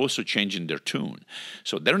they're also changing their tune.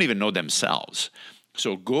 So they don't even know themselves.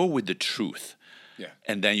 So go with the truth. Yeah.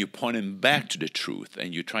 And then you point him back to the truth,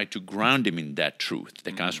 and you try to ground him in that truth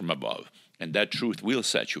that comes from above. And that truth will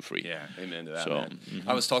set you free. Yeah, amen to that, So, man.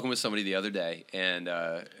 I was talking with somebody the other day, and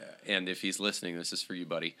if he's listening, this is for you,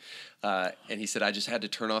 buddy. And he said, I just had to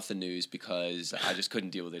turn off the news because I just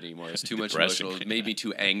couldn't deal with it anymore. It's too much Depressing. emotional. It made me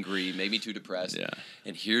too angry, made me too depressed. Yeah.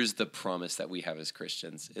 And here's the promise that we have as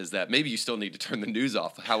Christians, is that maybe you still need to turn the news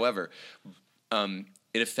off. However,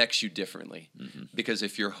 it affects you differently. Because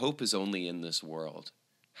if your hope is only in this world,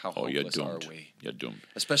 how hopeless are we? You're doomed.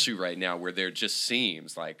 Especially right now where there just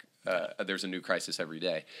seems like there's a new crisis every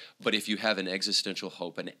day. But if you have an existential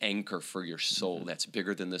hope, an anchor for your soul that's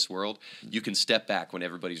bigger than this world, you can step back when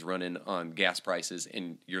everybody's running on gas prices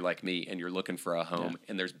and you're like me and you're looking for a home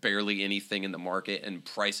and there's barely anything in the market and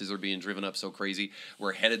prices are being driven up so crazy.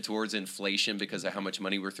 We're headed towards inflation because of how much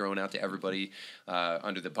money we're throwing out to everybody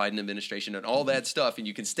under the Biden administration and all that stuff. And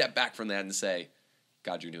you can step back from that and say,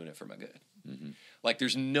 God, you're doing it for my good. Like,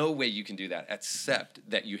 there's no way you can do that except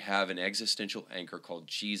that you have an existential anchor called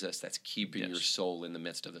Jesus that's keeping your soul in the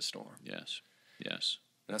midst of the storm. Yes. And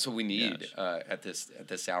that's what we need at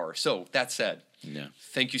this hour. So, that said,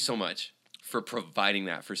 thank you so much for providing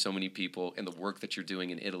that for so many people and the work that you're doing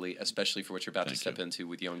in Italy, especially for what you're about to step into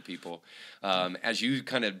with young people. As you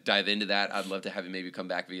kind of dive into that, I'd love to have you maybe come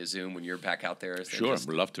back via Zoom when you're back out there. Sure, I'd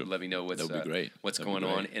love to. Let me know what's going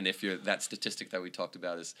on, and if that statistic that we talked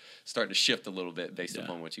about is starting to shift a little bit based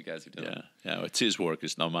upon what you guys are doing. Yeah, it's his work,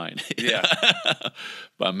 it's not mine. Yeah.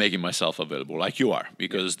 But I'm making myself available like you are,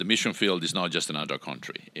 because the mission field is not just another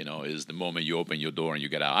country. It's the moment you open your door and you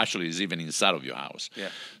get out. Actually, it's even inside of your house. Yeah.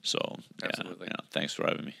 So, absolutely. Yeah, thanks for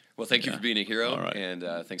having me. Well, thank you for being a hero, All right.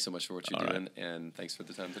 and thanks so much for what you're doing, and thanks for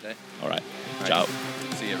the time today. All right. All Ciao. right.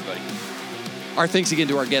 See you, everybody. Our thanks again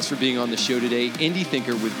to our guests for being on the show today. Indie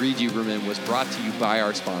Thinker with Reed Huberman was brought to you by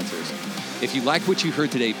our sponsors. If you like what you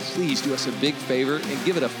heard today, please do us a big favor and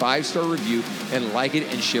give it a 5-star review and like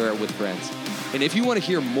it and share it with friends. And if you want to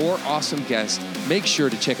hear more awesome guests, make sure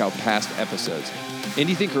to check out past episodes.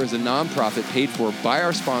 Indie Thinker is a nonprofit paid for by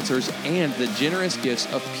our sponsors and the generous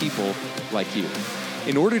gifts of people like you.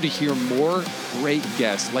 In order to hear more great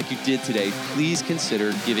guests like you did today, please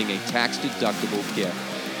consider giving a tax-deductible gift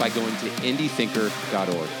by going to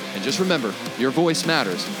indythinker.org. And just remember, your voice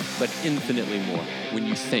matters, but infinitely more when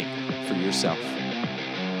you think for yourself.